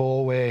off the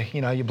ball where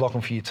you're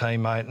blocking for your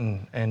teammate,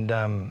 and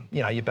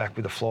you're back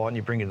with a flight and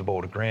you're bringing the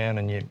ball to ground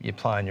and you're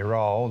playing your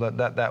role.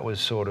 That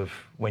was sort of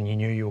when you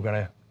knew you were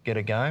going to get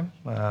a game.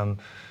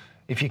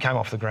 If you came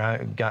off the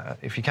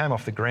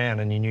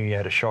ground and you knew you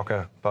had a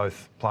shocker,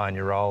 both playing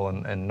your role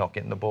and not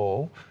getting the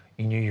ball,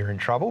 you knew you were in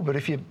trouble. But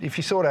if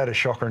you sort of had a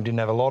shocker and didn't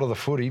have a lot of the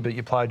footy, but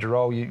you played your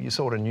role, you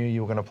sort of knew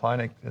you were going to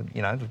play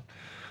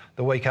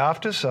the week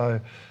after. So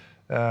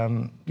he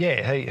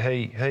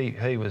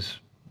was,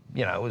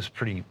 it was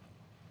pretty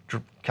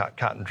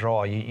cut and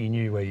dry. You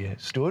knew where you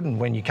stood, and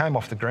when you came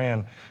off the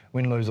ground,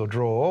 win, lose or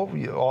draw,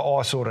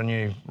 I sort of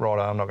knew, right,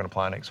 I'm not going to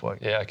play next week.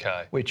 Yeah,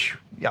 okay. Which,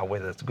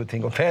 whether it's a good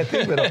thing or bad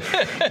thing, but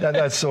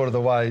that's sort of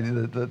the way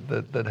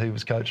that he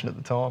was coaching at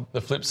the time. The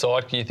flip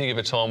side, can you think of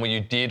a time where you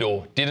did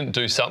or didn't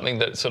do something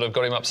that sort of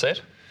got him upset?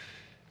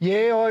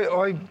 Yeah,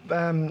 I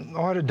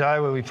had a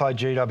day where we played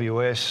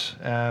GWS,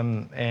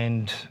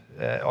 and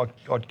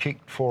I'd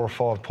kicked 4 or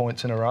 5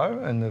 points in a row,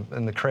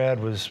 and the crowd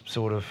was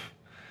sort of,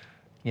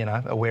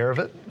 aware of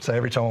it. So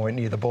every time I went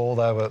near the ball,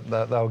 they were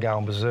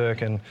going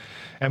berserk, and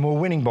we were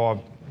winning by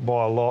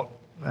a lot.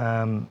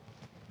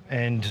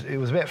 And it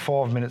was about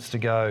 5 minutes to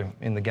go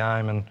in the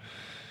game, and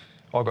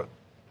I got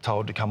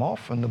told to come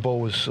off, and the ball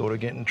was sort of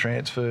getting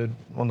transferred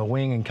on the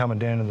wing and coming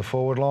down to the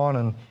forward line,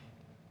 and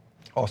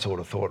I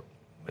sort of thought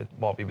it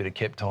might be a bit of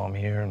kept time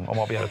here, and I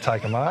might be able to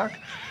take a mark.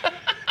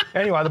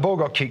 Anyway, the ball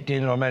got kicked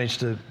in, and I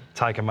managed to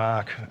take a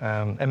mark.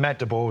 And Matt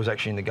de Boer was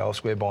actually in the goal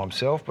square by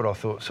himself, but I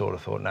thought,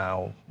 no,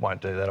 I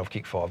won't do that. I've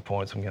kicked 5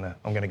 points. I'm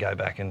gonna go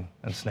back and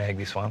snag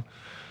this one.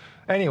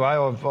 Anyway,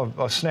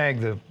 I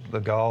snagged the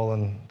goal,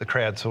 and the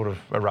crowd sort of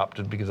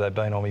erupted because they'd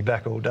been on me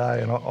back all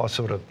day, and I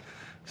sort of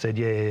said,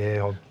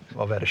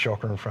 I've had a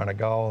shocker in front of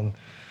goal,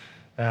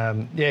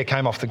 and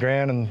came off the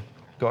ground and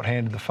got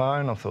handed the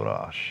phone. I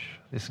thought,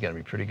 this is going to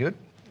be pretty good.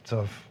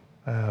 So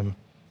I've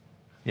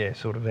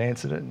sort of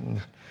answered it,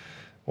 and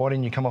why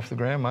didn't you come off the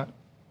ground, mate?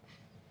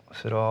 I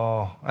said,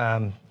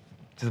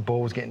 the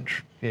ball was getting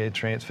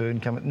transferred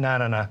and coming.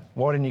 No.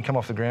 Why didn't you come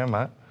off the ground,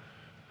 mate?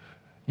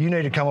 You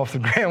need to come off the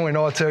ground when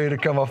I tell you to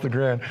come off the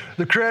ground.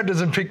 The crowd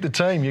doesn't pick the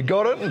team. You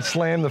got it? And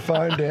slammed the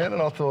phone down,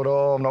 and I thought,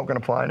 I'm not going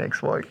to play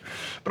next week.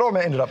 But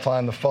I ended up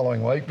playing the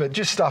following week. But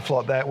just stuff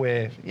like that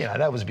where,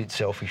 that was a bit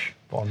selfish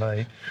by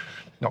me,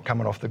 not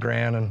coming off the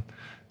ground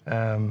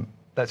and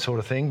that sort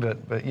of thing. But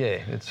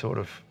it's sort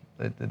of,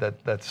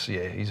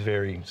 he's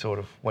very sort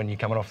of, when you're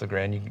coming off the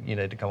ground, you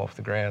need to come off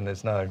the ground.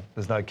 There's no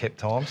kept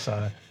time.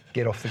 So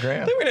get off the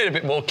ground. I think we need a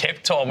bit more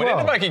Kep time. We need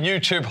to make a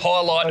YouTube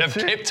highlight of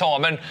Kep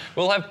time, and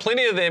we'll have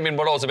plenty of them in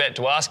what I was about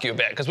to ask you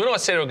about. Because when I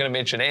said I was going to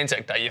mention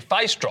Anzac Day, your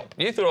face dropped.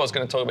 You thought I was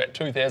going to talk about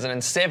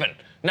 2007.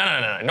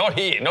 No, not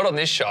here, not on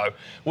this show.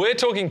 We're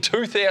talking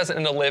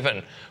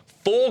 2011.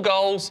 4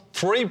 goals,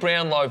 3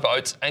 Brownlow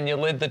votes, and you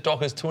led the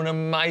Dockers to an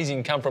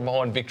amazing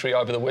come-from-behind victory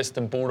over the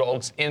Western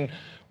Bulldogs in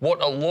what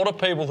a lot of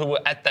people who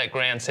were at that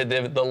ground said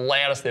they're the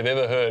loudest they've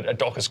ever heard a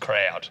Dockers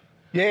crowd.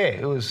 Yeah,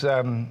 it was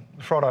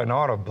Friday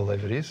night, I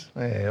believe it is.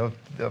 Yeah,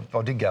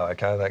 I did go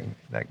okay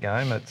that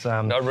game. It's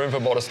no room for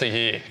modesty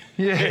here.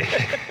 Yeah,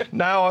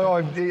 no,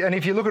 and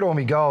if you look at all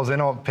my goals, they're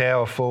not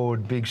power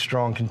forward, big,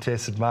 strong,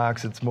 contested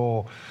marks. It's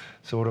more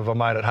sort of I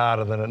made it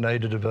harder than it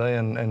needed to be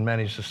and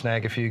managed to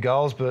snag a few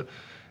goals. But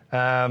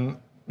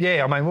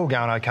yeah, I mean, we were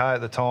going okay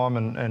at the time,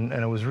 and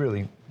it was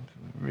really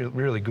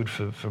good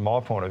for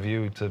my point of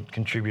view to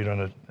contribute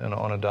on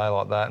a day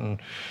like that. And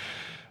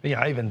you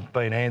know, even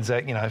being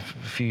Anzac, you know, a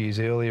few years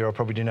earlier, I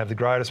probably didn't have the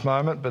greatest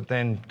moment, but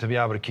then to be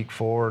able to kick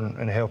forward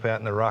and help out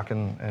in the ruck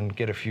and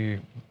get a few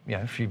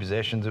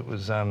possessions, it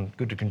was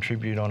good to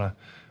contribute on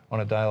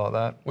a day like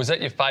that. Was that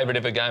your favourite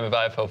ever game of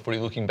AFL footy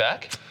looking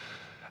back?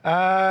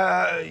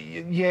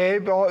 Yeah,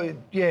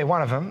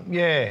 one of them.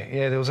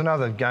 Yeah. There was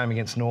another game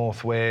against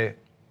North where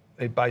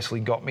it basically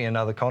got me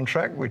another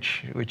contract,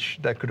 which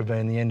that could have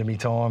been the end of my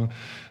time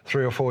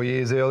 3 or 4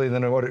 years earlier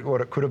than what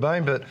it could have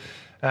been. But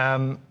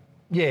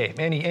yeah,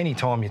 any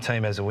time your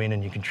team has a win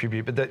and you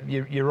contribute. But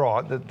you're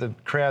right, the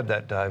crowd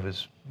that day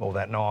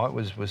that night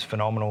was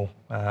phenomenal.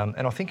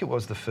 And I think it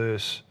was the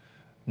first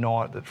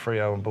night that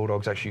Freo and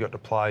Bulldogs actually got to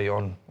play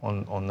on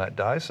that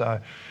day. So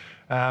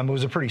it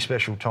was a pretty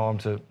special time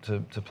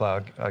to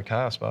play okay,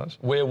 I suppose.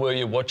 Where were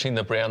you watching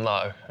the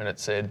Brownlow and it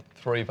said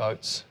 3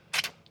 votes?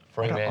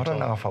 I don't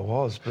know if I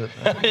was, but...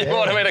 you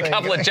might have had a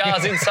couple of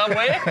jars in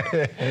somewhere.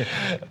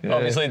 Yeah.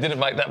 Obviously, it didn't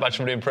make that much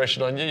of an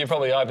impression on you. You're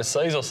probably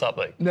overseas or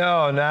something.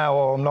 No,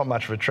 well, I'm not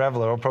much of a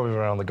traveller. I'll probably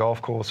run on the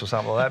golf course or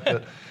something like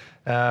that.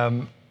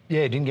 But,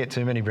 yeah, didn't get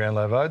too many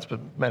Brownlow votes,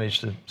 but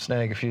managed to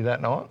snag a few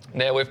that night.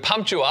 Now, we've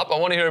pumped you up. I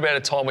want to hear about a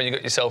time when you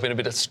got yourself in a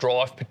bit of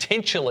strife,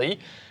 potentially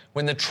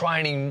when the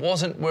training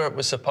wasn't where it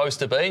was supposed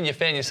to be and you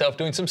found yourself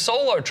doing some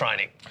solo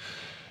training.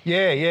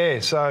 Yeah.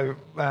 So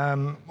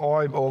I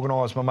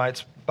organised my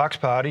mate's Bucks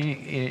party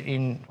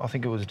in I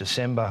think it was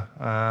December,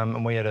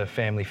 and we had a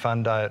family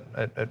fun day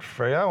at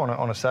Freo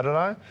on a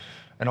Saturday,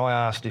 and I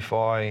asked if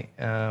I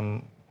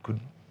could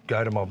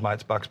go to my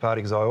mate's Bucks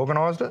party because I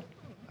organised it,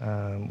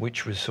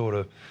 which was sort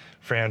of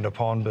frowned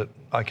upon, but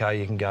okay,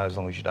 you can go as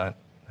long as you don't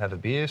have a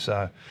beer.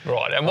 So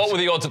right, and what were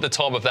the odds at the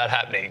time of that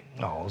happening?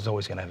 Oh, I was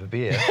always going to have a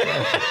beer.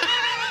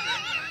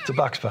 It's a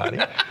Bucks party.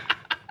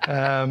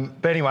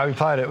 But anyway, we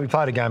played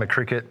a game of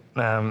cricket,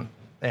 and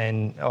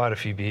I had a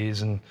few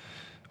beers, and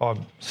I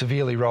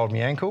severely rolled my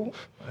ankle.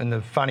 And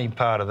the funny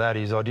part of that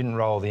is I didn't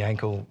roll the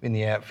ankle in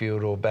the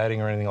outfield or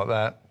batting or anything like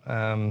that.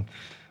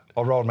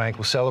 I rolled my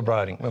ankle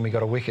celebrating when we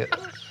got a wicket.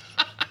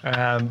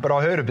 But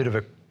I heard a bit of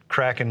a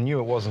crack and knew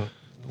it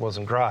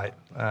wasn't great.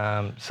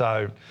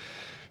 So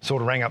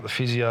sort of rang up the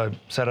physio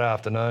Saturday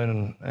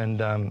afternoon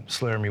and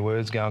slurring my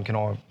words, going, can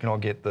I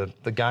get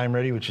the game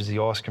ready, which is the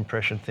ice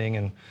compression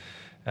thing,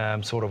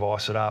 and sort of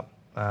ice it up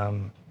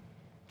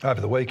over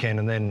the weekend.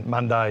 And then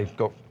Monday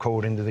got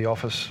called into the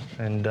office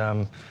and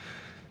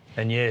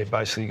yeah,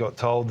 basically got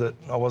told that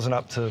I wasn't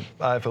up to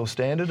AFL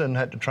standard and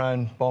had to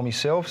train by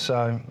myself.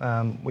 So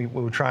we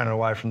were training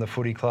away from the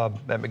footy club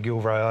at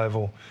McGilvray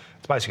Oval.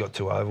 It's basically got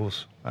 2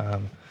 ovals.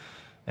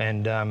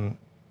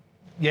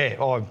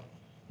 Yeah,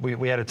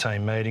 we had a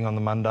team meeting on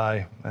the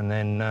Monday, and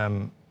then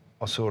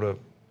I sort of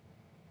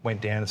went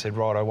down and said,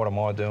 righto, what am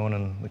I doing?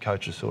 And the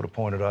coaches sort of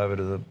pointed over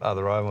to the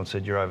other oval and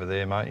said, you're over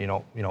there, mate,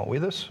 you're not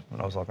with us? And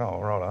I was like,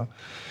 oh, righto.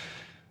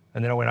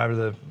 And then I went over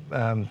to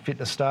the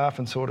fitness staff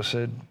and sort of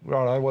said,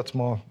 righto, what's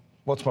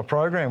my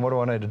program? What do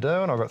I need to do?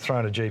 And I got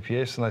thrown a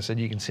GPS and they said,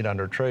 you can sit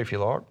under a tree if you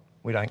like.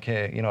 We don't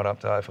care. You're not up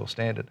to AFL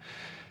standard.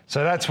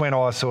 So that's when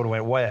I sort of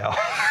went, wow.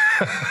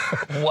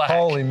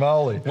 Holy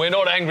moly. We're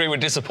not angry, we're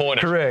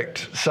disappointed.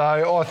 Correct.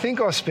 So I think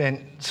I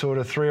spent sort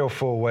of 3 or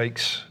 4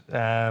 weeks,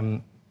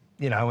 and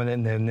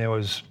then there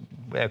was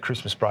our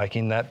Christmas break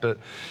in that. But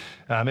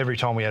every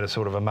time we had a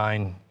sort of a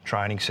main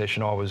training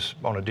session, I was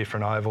on a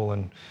different oval,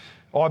 and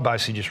I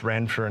basically just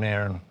ran for an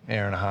hour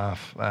and a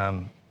half,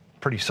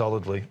 pretty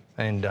solidly.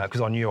 And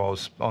because I knew I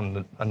was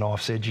on a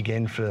knife's edge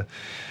again for,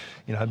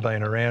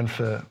 being around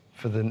for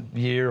the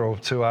year or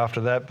 2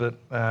 after that. But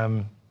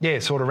yeah,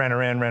 sort of ran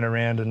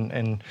around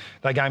and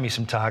they gave me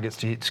some targets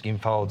to hit skin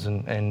folds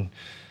and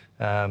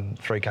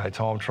 3K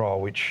time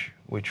trial, which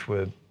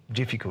were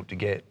difficult to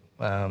get.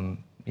 I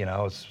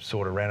was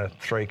sort of ran a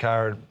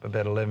 3K at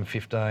about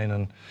 11:15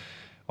 and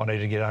I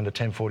needed to get under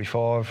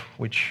 10:45,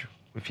 which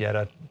if you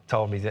had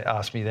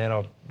asked me then, I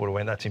would have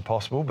went, that's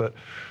impossible. But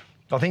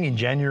I think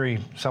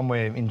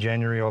somewhere in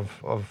January,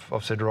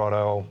 I've said, right,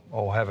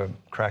 I'll have a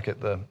crack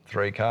at the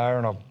 3K,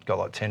 and I've got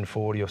like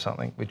 10:40 or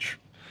something, which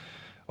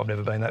I've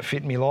never been that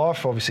fit in my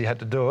life. Obviously had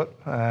to do it,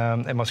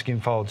 and my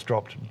skin folds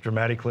dropped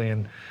dramatically,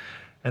 and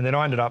then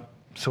I ended up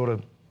sort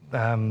of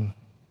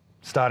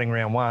starting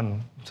round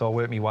one, so I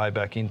worked my way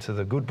back into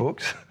the good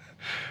books.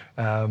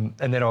 And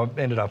then I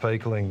ended up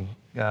equaling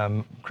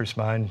Chris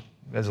Mayne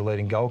as a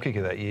leading goal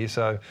kicker that year.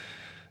 So,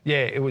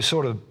 yeah, it was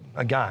sort of,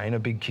 again, a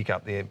big kick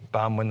up the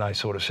bum when they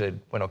sort of said,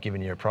 we're not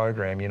giving you a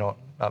program, you're not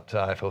up to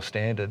AFL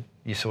standard.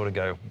 You sort of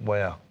go,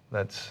 wow,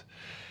 I've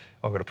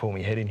got to pull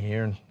my head in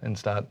here and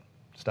start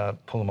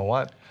pulling my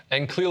weight.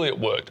 And clearly it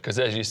worked, because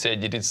as you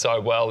said, you did so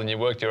well and you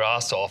worked your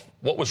ass off.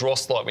 What was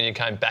Ross like when you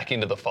came back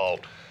into the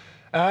fold?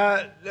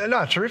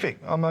 No, terrific.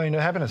 I mean,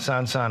 it happened at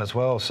Sun as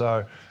well.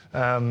 So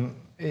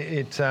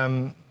it's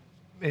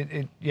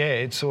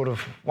sort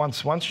of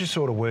once you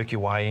sort of work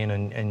your way in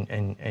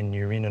and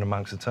you're in and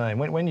amongst the team.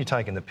 When you're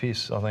taking the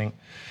piss, I think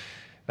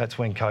that's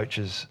when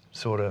coaches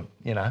sort of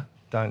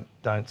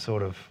don't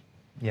sort of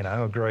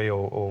agree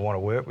or want to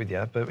work with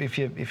you. But if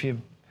you're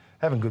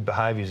having good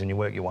behaviours and you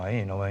work your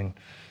way in, I mean,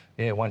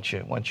 yeah, once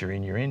you're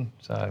in, you're in.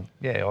 So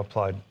yeah, I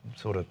played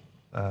sort of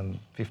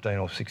 15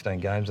 or 16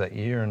 games that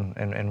year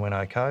and went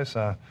okay.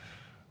 So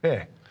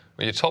yeah.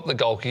 Well, you topped the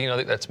goal kicking. I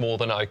think that's more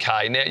than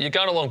okay. Now, you're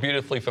going along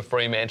beautifully for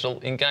Fremantle.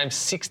 In game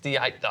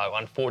 68, though,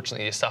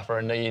 unfortunately, you suffer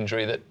a knee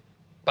injury that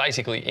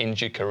basically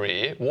ends your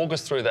career. Walk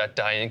us through that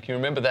day, and can you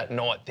remember that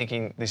night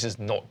thinking this is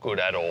not good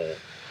at all?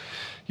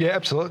 Yeah,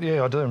 absolutely.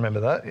 Yeah, I do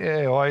remember that.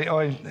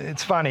 Yeah,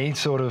 it's funny,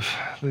 sort of,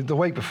 the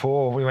week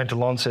before we went to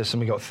Launceston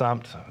and we got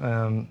thumped,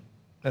 and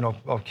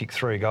I've kicked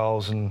 3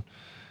 goals, and,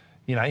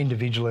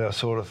 individually I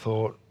sort of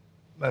thought,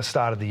 I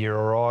started the year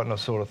all right, and I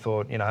sort of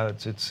thought,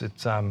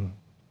 it's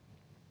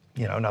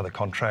another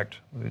contract,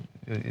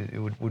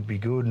 it would be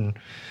good, and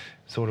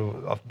sort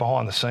of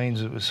behind the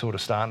scenes it was sort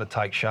of starting to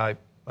take shape,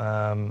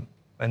 and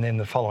then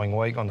the following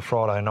week on the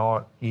Friday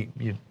night,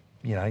 you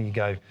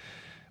go,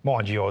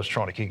 mind you, I was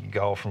trying to kick a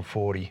goal from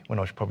 40 when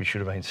I probably should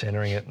have been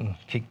centering it and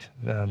kicked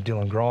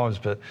Dylan Grimes,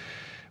 but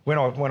when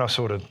I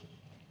sort of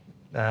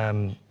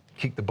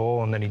kicked the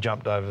ball and then he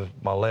jumped over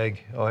my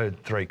leg, I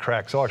heard 3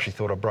 cracks. I actually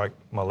thought I broke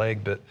my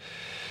leg, but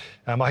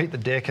I hit the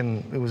deck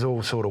and it was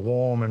all sort of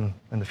warm, and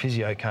the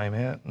physio came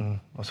out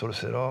and I sort of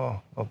said, I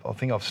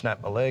think I've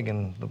snapped my leg,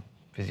 and the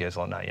physio's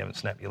like, no, you haven't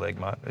snapped your leg,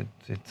 mate.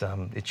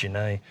 It's your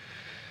knee.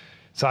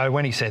 So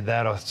when he said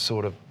that, I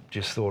sort of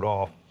just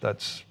thought,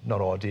 that's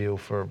not ideal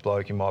for a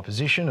bloke in my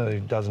position who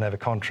doesn't have a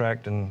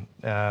contract, and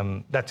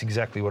that's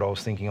exactly what I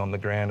was thinking on the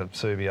ground at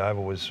Subi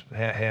Oval was, what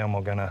am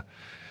I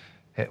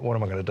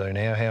going to do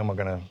now? How am I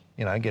going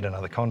to, get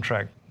another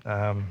contract?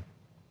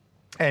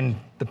 And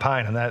the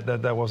pain and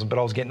that wasn't, but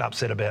I was getting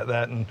upset about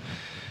that and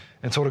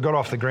sort of got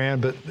off the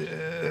ground. But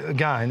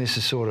again, this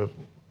is sort of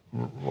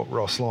what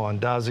Ross Lyon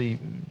does.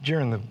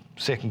 During the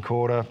second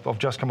quarter, I've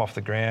just come off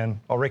the ground.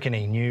 I reckon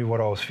he knew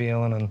what I was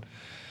feeling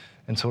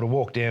and sort of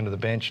walked down to the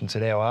bench and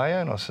said, how are you?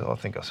 And I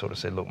think I sort of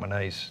said, look, my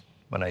knee's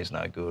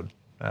no good.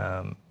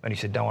 And he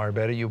said, don't worry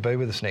about it, you'll be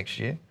with us next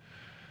year.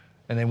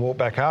 And then walked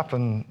back up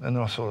and then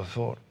I sort of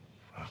thought,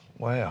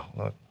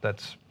 wow,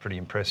 that's pretty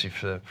impressive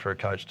for a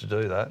coach to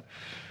do that.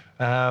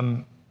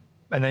 And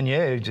then,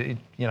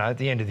 at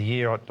the end of the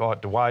year, I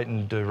had to wait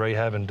and do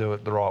rehab and do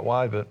it the right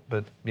way.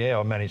 But yeah,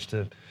 I managed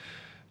to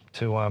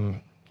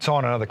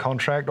sign another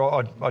contract.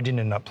 I didn't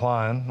end up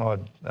playing. I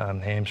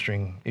had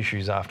hamstring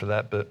issues after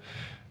that. But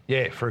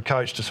yeah, for a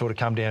coach to sort of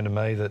come down to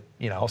me that,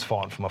 I was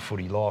fighting for my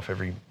footy life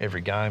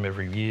every game,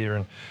 every year,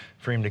 and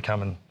for him to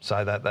come and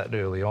say that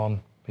early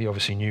on, he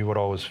obviously knew what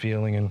I was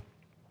feeling, and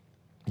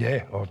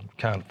yeah, I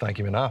can't thank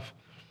him enough.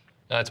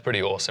 No, it's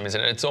pretty awesome, isn't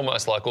it? It's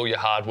almost like all your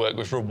hard work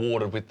was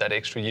rewarded with that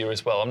extra year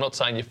as well. I'm not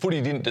saying your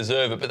footy didn't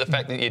deserve it, but the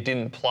fact that you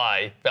didn't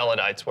play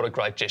validates what a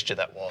great gesture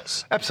that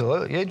was.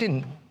 Absolutely. Yeah, he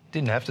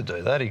didn't have to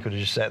do that. He could have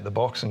just sat in the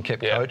box and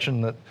kept coaching,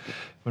 that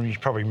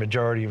probably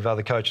majority of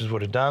other coaches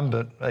would have done,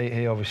 but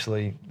he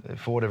obviously,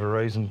 for whatever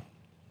reason,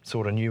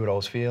 sort of knew what I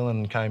was feeling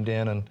and came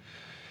down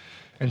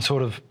and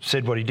sort of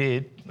said what he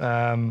did.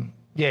 And,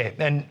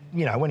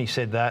 when he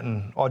said that,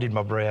 and I did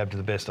my rehab to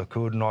the best I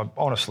could, and I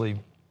honestly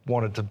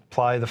wanted to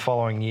play the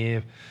following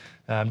year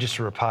just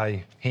to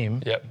repay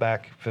him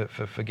back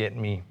for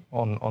getting me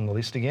on the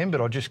list again. But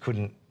I just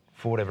couldn't,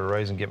 for whatever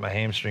reason, get my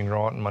hamstring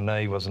right, and my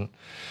knee wasn't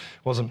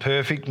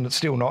perfect, and it's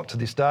still not to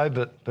this day.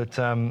 But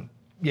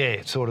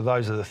sort of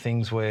those are the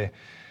things where,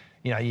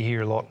 you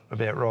hear a lot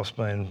about Ross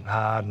being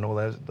hard and all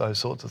those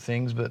sorts of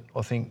things. But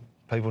I think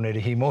people need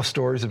to hear more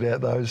stories about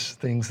those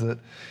things that,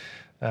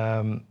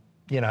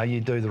 you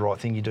do the right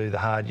thing, you do the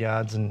hard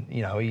yards, and,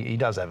 he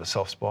does have a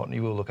soft spot and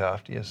he will look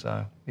after you.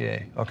 So,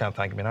 yeah, I can't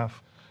thank him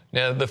enough.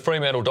 Now, the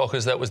Fremantle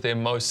Dockers, that was their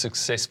most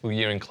successful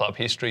year in club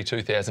history,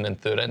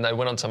 2013. They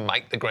went on to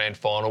make the grand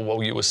final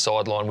while you were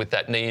sidelined with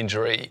that knee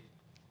injury.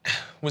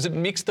 Was it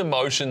mixed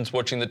emotions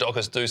watching the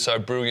Dockers do so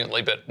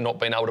brilliantly but not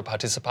being able to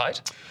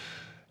participate?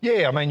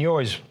 Yeah, I mean, you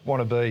always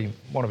want to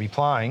be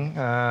playing,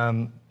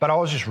 but I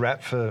was just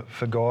wrapped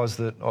for guys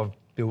that I've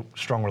built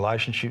strong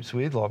relationships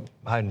with, like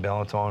Hayden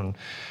Ballantyne,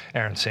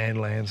 Aaron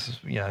Sandlands,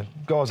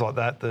 guys like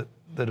that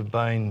have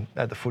been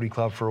at the footy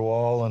club for a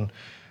while, and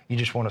you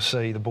just want to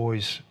see the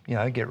boys,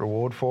 get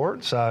reward for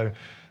it. So,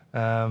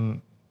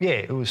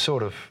 it was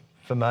sort of,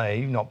 for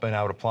me, not being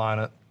able to play in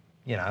it,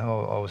 I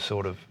was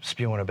sort of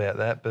spewing about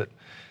that, but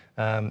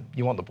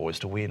you want the boys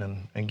to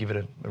win and give it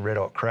a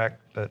red-hot crack.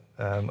 But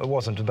it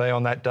wasn't to be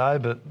on that day,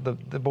 but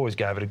the boys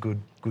gave it a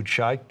good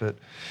shake, but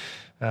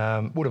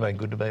would have been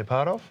good to be a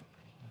part of.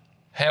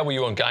 How were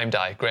you on game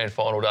day, grand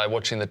final day,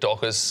 watching the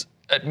Dockers?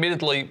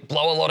 Admittedly,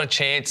 blow a lot of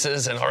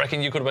chances, and I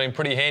reckon you could have been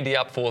pretty handy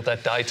up for it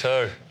that day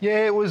too.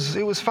 Yeah, it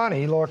was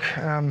funny. Like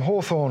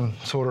Hawthorn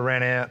sort of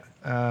ran out.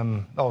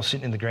 I was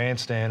sitting in the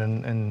grandstand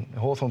and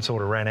Hawthorn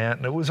sort of ran out,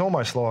 and it was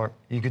almost like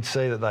you could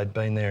see that they'd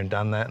been there and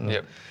done that, and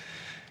yep.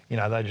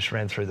 They just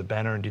ran through the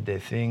banner and did their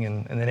thing,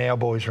 and then our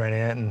boys ran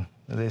out and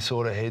their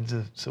sort of heads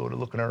are sort of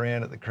looking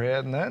around at the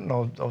crowd and that, and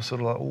I was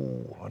sort of like,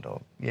 I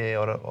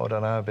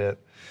don't know about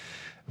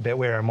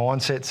where our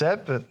mindset's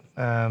at, but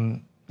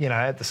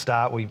at the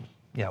start we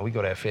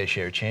got our fair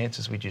share of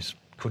chances. We just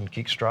couldn't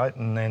kick straight,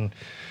 and then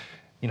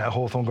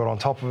Hawthorn got on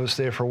top of us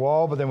there for a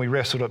while, but then we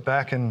wrestled it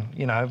back, and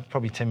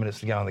probably 10 minutes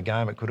to go in the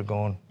game, it could have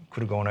gone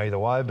either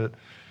way, but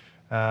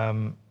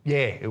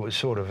it was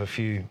sort of a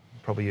few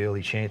probably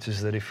early chances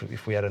that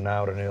if we had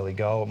nailed an early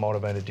goal, it might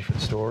have been a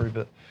different story,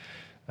 but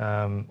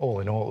all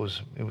in all,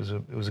 it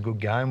was a good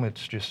game.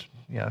 It's just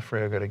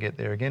Freo got to get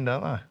there again,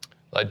 don't they?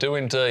 They do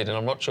indeed, and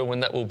I'm not sure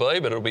when that will be,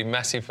 but it'll be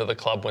massive for the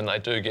club when they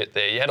do get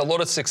there. You had a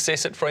lot of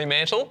success at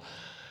Fremantle.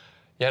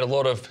 You had a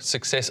lot of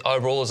success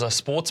overall as a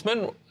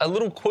sportsman. A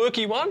little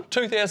quirky one,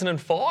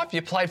 2005,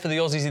 you played for the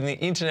Aussies in the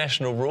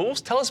international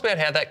rules. Tell us about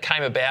how that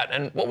came about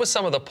and what were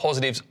some of the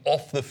positives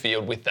off the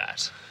field with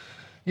that?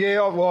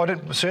 Yeah, well,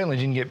 certainly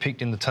didn't get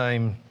picked in the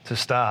team to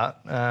start.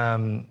 I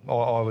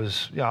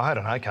had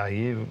an okay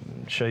year.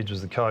 Sheeds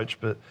was the coach,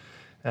 but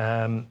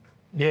I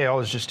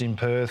was just in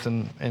Perth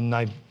and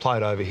they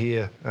played over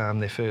here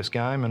their first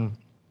game,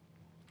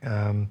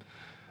 and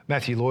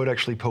Matthew Lloyd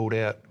actually pulled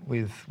out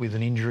with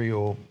an injury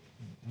or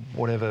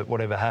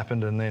whatever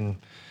happened, and then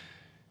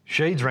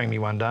Sheeds rang me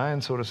one day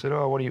and sort of said,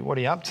 "Oh, what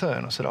are you up to?"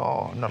 And I said,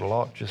 "Oh, not a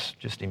lot,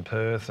 just in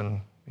Perth."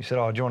 And he said,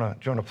 "Oh, do you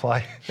want to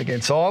play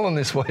against Ireland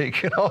this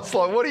week?" And I was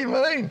like, "What do you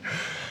mean?"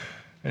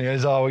 And he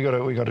goes, "Oh, we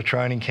got a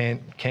training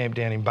camp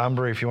down in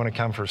Bunbury if you want to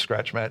come for a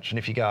scratch match, and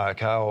if you go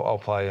okay, I'll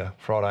play a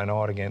Friday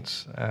night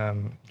against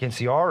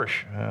the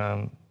Irish."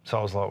 So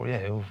I was like,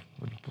 "Well,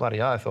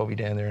 bloody oath, I'll be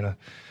down there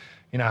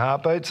in a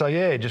heartbeat." So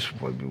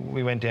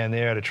we went down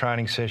there at a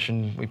training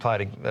session. We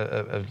played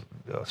I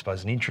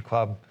suppose an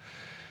intra-club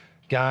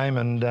game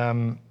and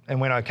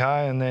went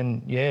okay, and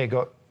then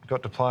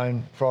got to play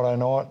Friday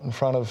night in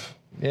front of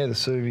the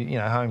Subi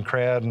home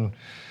crowd, and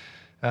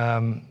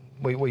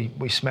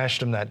we smashed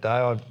them that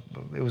day.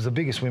 It was the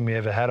biggest win we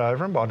ever had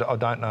over them. But I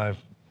don't know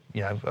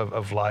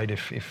of late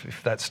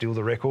if that's still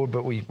the record,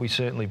 but we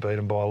certainly beat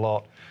them by a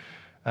lot.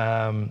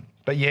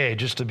 But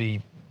just to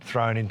be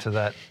thrown into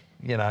that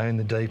in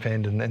the deep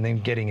end and then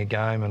getting a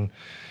game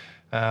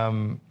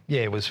and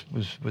it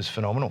was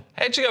phenomenal.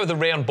 How'd you go with the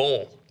round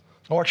ball?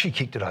 I actually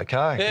kicked it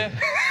okay.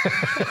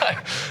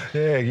 Yeah.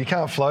 Yeah, you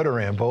can't float a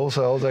round ball,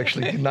 so I was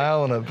actually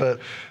nailing it.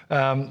 But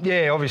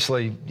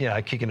obviously,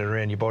 kicking it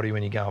around your body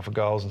when you're going for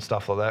goals and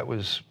stuff like that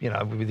was,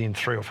 within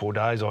 3 or 4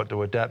 days I had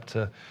to adapt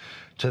to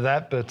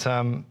that. But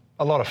a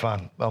lot of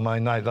fun. I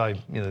mean, they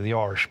the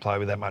Irish play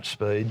with that much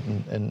speed,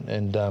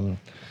 and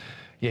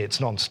it's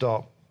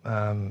non-stop.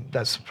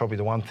 That's probably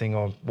the one thing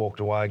I walked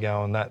away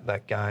going,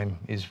 that game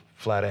is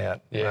flat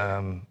out.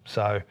 Yeah.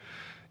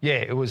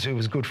 It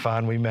was good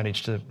fun. We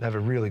managed to have a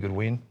really good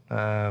win.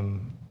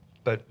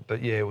 But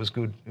it was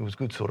good. It was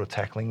good sort of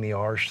tackling the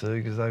Irish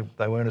too, because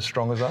they weren't as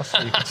strong as us. So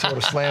you could sort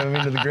of slam them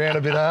into the ground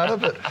a bit harder.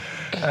 But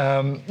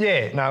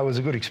it was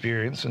a good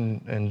experience,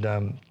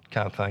 and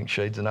can't thank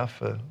Sheeds enough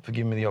for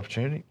giving me the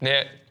opportunity.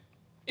 Now,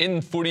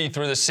 in footy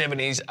through the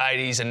 70s,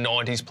 80s and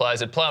 90s,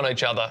 players would play on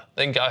each other,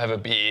 then go have a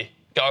beer,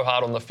 go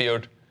hard on the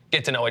field,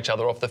 get to know each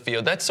other off the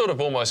field. That's sort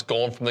of almost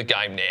gone from the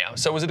game now.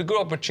 So was it a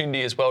good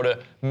opportunity as well to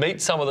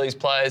meet some of these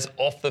players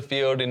off the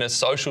field in a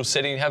social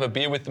setting, have a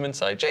beer with them and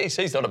say, geez,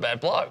 he's not a bad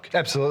bloke?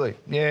 Absolutely.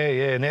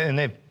 Yeah. And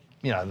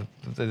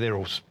they're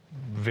all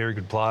very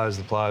good players,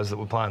 the players that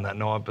were playing that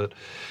night. But,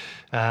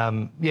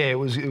 it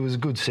was a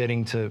good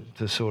setting to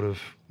sort of,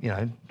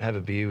 have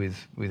a beer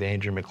with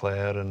Andrew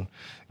McLeod and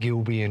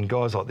Gilby and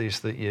guys like this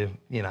that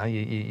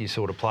you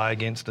sort of play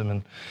against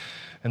them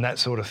and that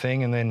sort of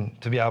thing, and then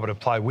to be able to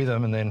play with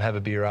them and then have a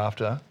beer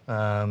after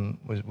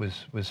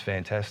was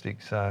fantastic.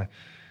 So,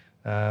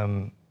 I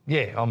mean,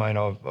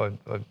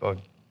 I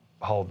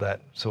hold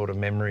that sort of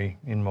memory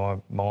in my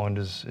mind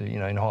as,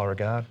 in high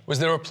regard. Was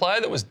there a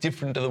player that was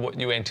different to what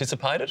you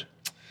anticipated?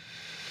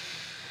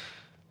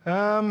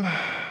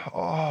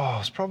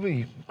 It's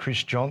probably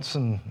Chris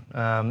Johnson.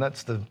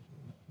 That's the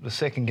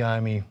second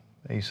game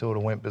he sort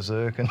of went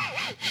berserk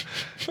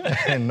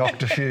and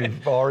knocked a few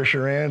Irish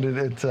around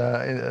at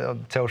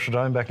Telstra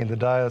Dome back in the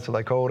day. That's what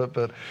they called it.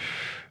 But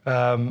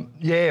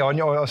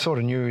I sort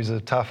of knew he was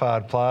a tough,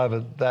 hard player.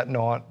 But that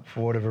night, for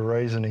whatever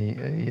reason, he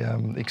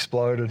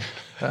exploded,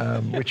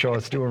 which I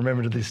still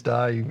remember to this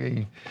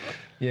day.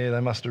 They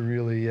must have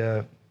really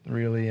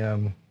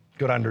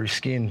got under his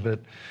skin. But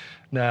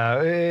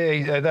No,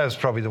 that was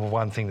probably the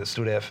one thing that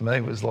stood out for me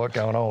was like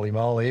going, holy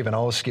moly, even I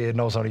was scared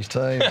and I was on his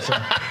team. So,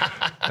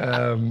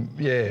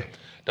 yeah.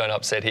 Don't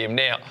upset him.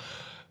 Now,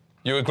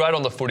 you were great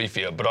on the footy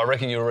field, but I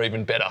reckon you were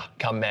even better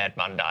come Mad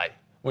Monday.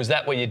 Was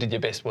that where you did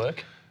your best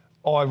work?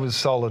 I was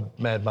solid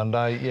Mad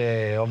Monday,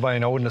 yeah. I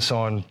mean, I wouldn't have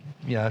signed,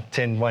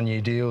 10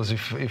 one-year deals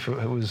if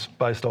it was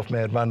based off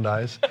Mad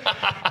Mondays.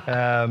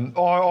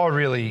 I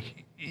really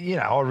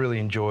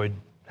enjoyed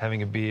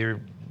having a beer,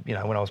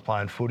 when I was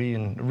playing footy,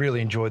 and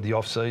really enjoyed the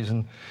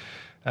off-season.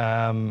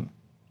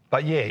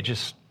 But yeah,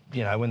 just,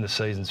 when the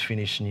season's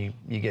finished and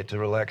you get to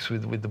relax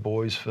with the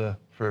boys for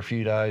a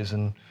few days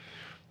and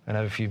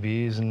have a few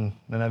beers and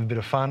have a bit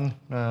of fun.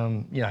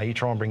 You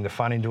try and bring the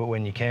fun into it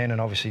when you can, and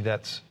obviously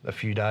that's a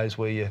few days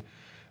where you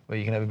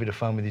can have a bit of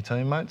fun with your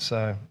teammates.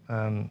 So,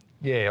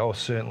 I was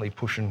certainly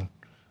pushing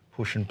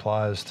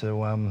players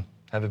to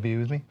have a beer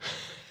with me.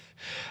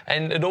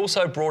 And it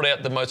also brought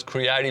out the most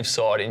creative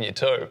side in you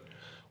too.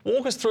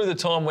 Walk us through the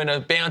time when a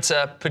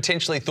bouncer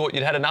potentially thought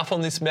you'd had enough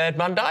on this Mad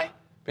Monday,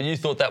 but you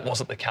thought that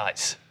wasn't the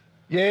case.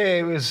 Yeah,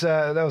 it was.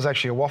 That was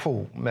actually a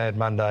waffle Mad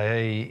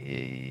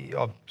Monday.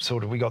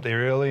 We got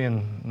there early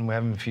and we're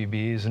having a few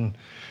beers and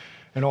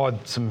I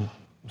had some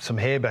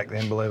hair back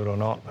then, believe it or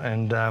not.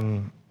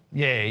 And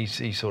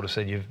he sort of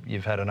said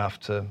you've had enough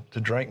to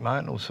drink,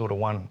 mate. It was sort of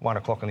 1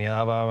 o'clock in the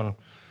arvo, and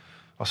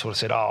I sort of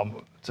said,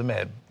 it's a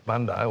Mad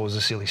Monday. It was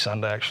a silly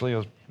Sunday actually.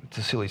 It's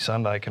a silly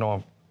Sunday. Can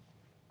I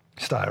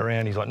stay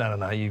around? He's like,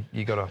 no, you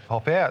got to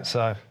hop out.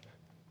 So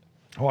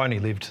I only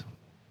lived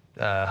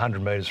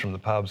 100 metres from the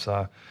pub,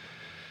 so.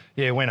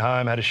 Yeah, went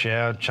home, had a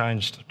shower,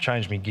 changed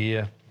my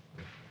gear,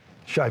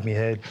 shaved my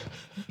head.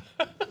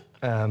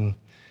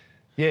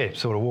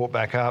 Sort of walked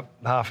back up,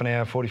 half an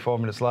hour,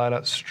 45 minutes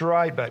later,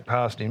 straight back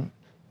past him.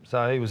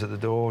 So he was at the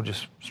door,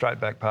 just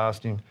straight back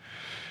past him.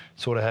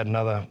 Sort of had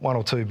another 1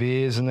 or 2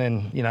 beers, and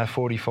then,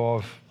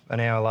 45 an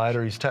hour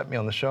later, he's tapped me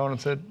on the shoulder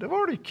and said, "I've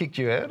already kicked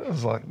you out." I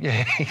was like,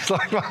 "Yeah." He's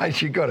like, "Mate,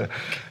 you got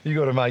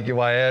to make your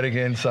way out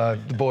again." So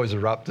the boys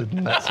erupted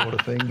and that sort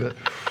of thing, but.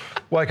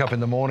 Wake up in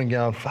the morning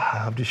going,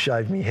 I've just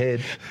shaved my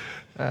head.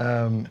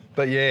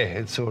 But yeah,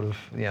 it's sort of,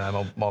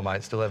 my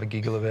mates still have a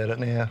giggle about it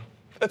now.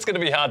 That's going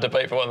to be hard to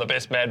beat for one of the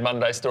best Mad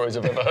Monday stories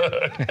I've ever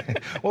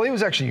heard. Well, he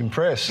was actually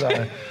impressed.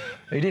 So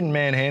he didn't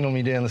manhandle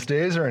me down the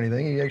stairs or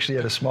anything. He actually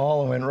had a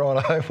smile and went,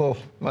 "Right, well,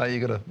 mate,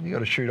 you got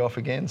to shoot off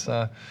again."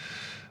 So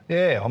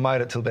yeah, I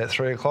made it till about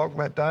 3 o'clock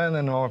that day, and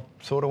then I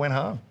sort of went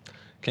home.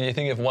 Can you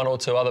think of 1 or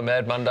 2 other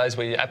Mad Mondays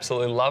where you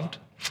absolutely loved?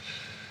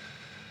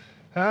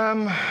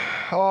 All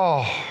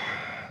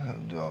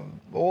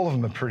of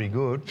them are pretty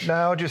good.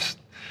 No, just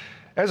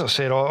as I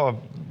said,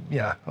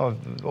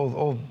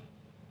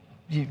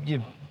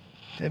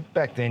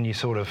 back then you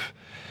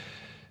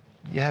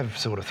have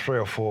sort of 3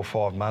 or 4 or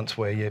 5 months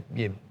where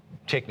you're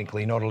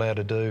technically not allowed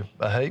to do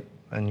a heap,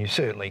 and you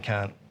certainly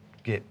can't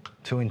get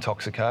too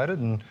intoxicated.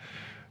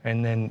 And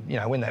then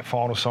when that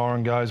final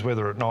siren goes,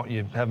 whether or not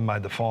you haven't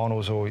made the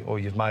finals or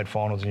you've made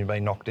finals and you've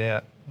been knocked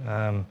out.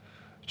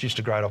 It's just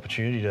a great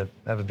opportunity to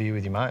have a beer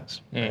with your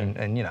mates and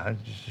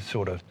just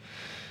sort of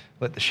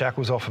let the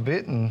shackles off a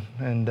bit and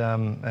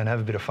have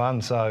a bit of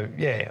fun. So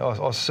yeah,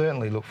 I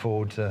certainly look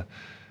forward to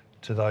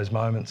those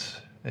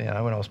moments. When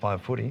I was playing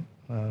footy.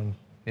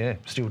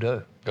 Still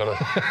do. Got it.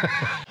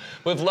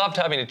 We've loved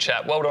having a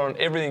chat. Well done on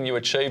everything you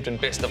achieved,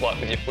 and best of luck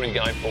with your footy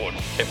going forward,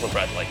 Kepler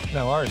Bradley.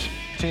 No worries.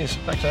 Cheers.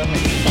 Thanks for having me.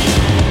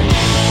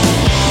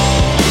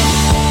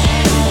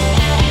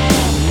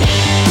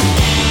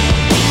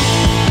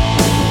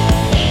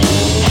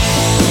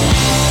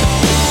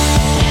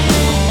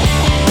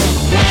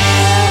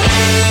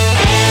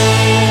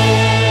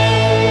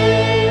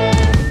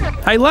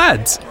 Hey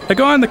lads, a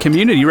guy in the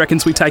community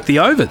reckons we take the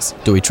overs.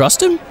 Do we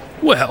trust him?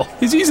 Well,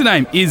 his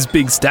username is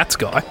Big Stats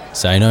Guy.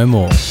 Say no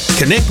more.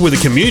 Connect with a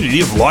community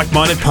of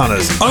like-minded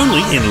punters,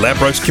 only in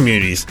Ladbrokes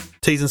communities.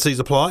 T's and C's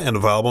apply and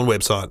available on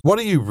website. What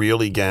are you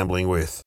really gambling with?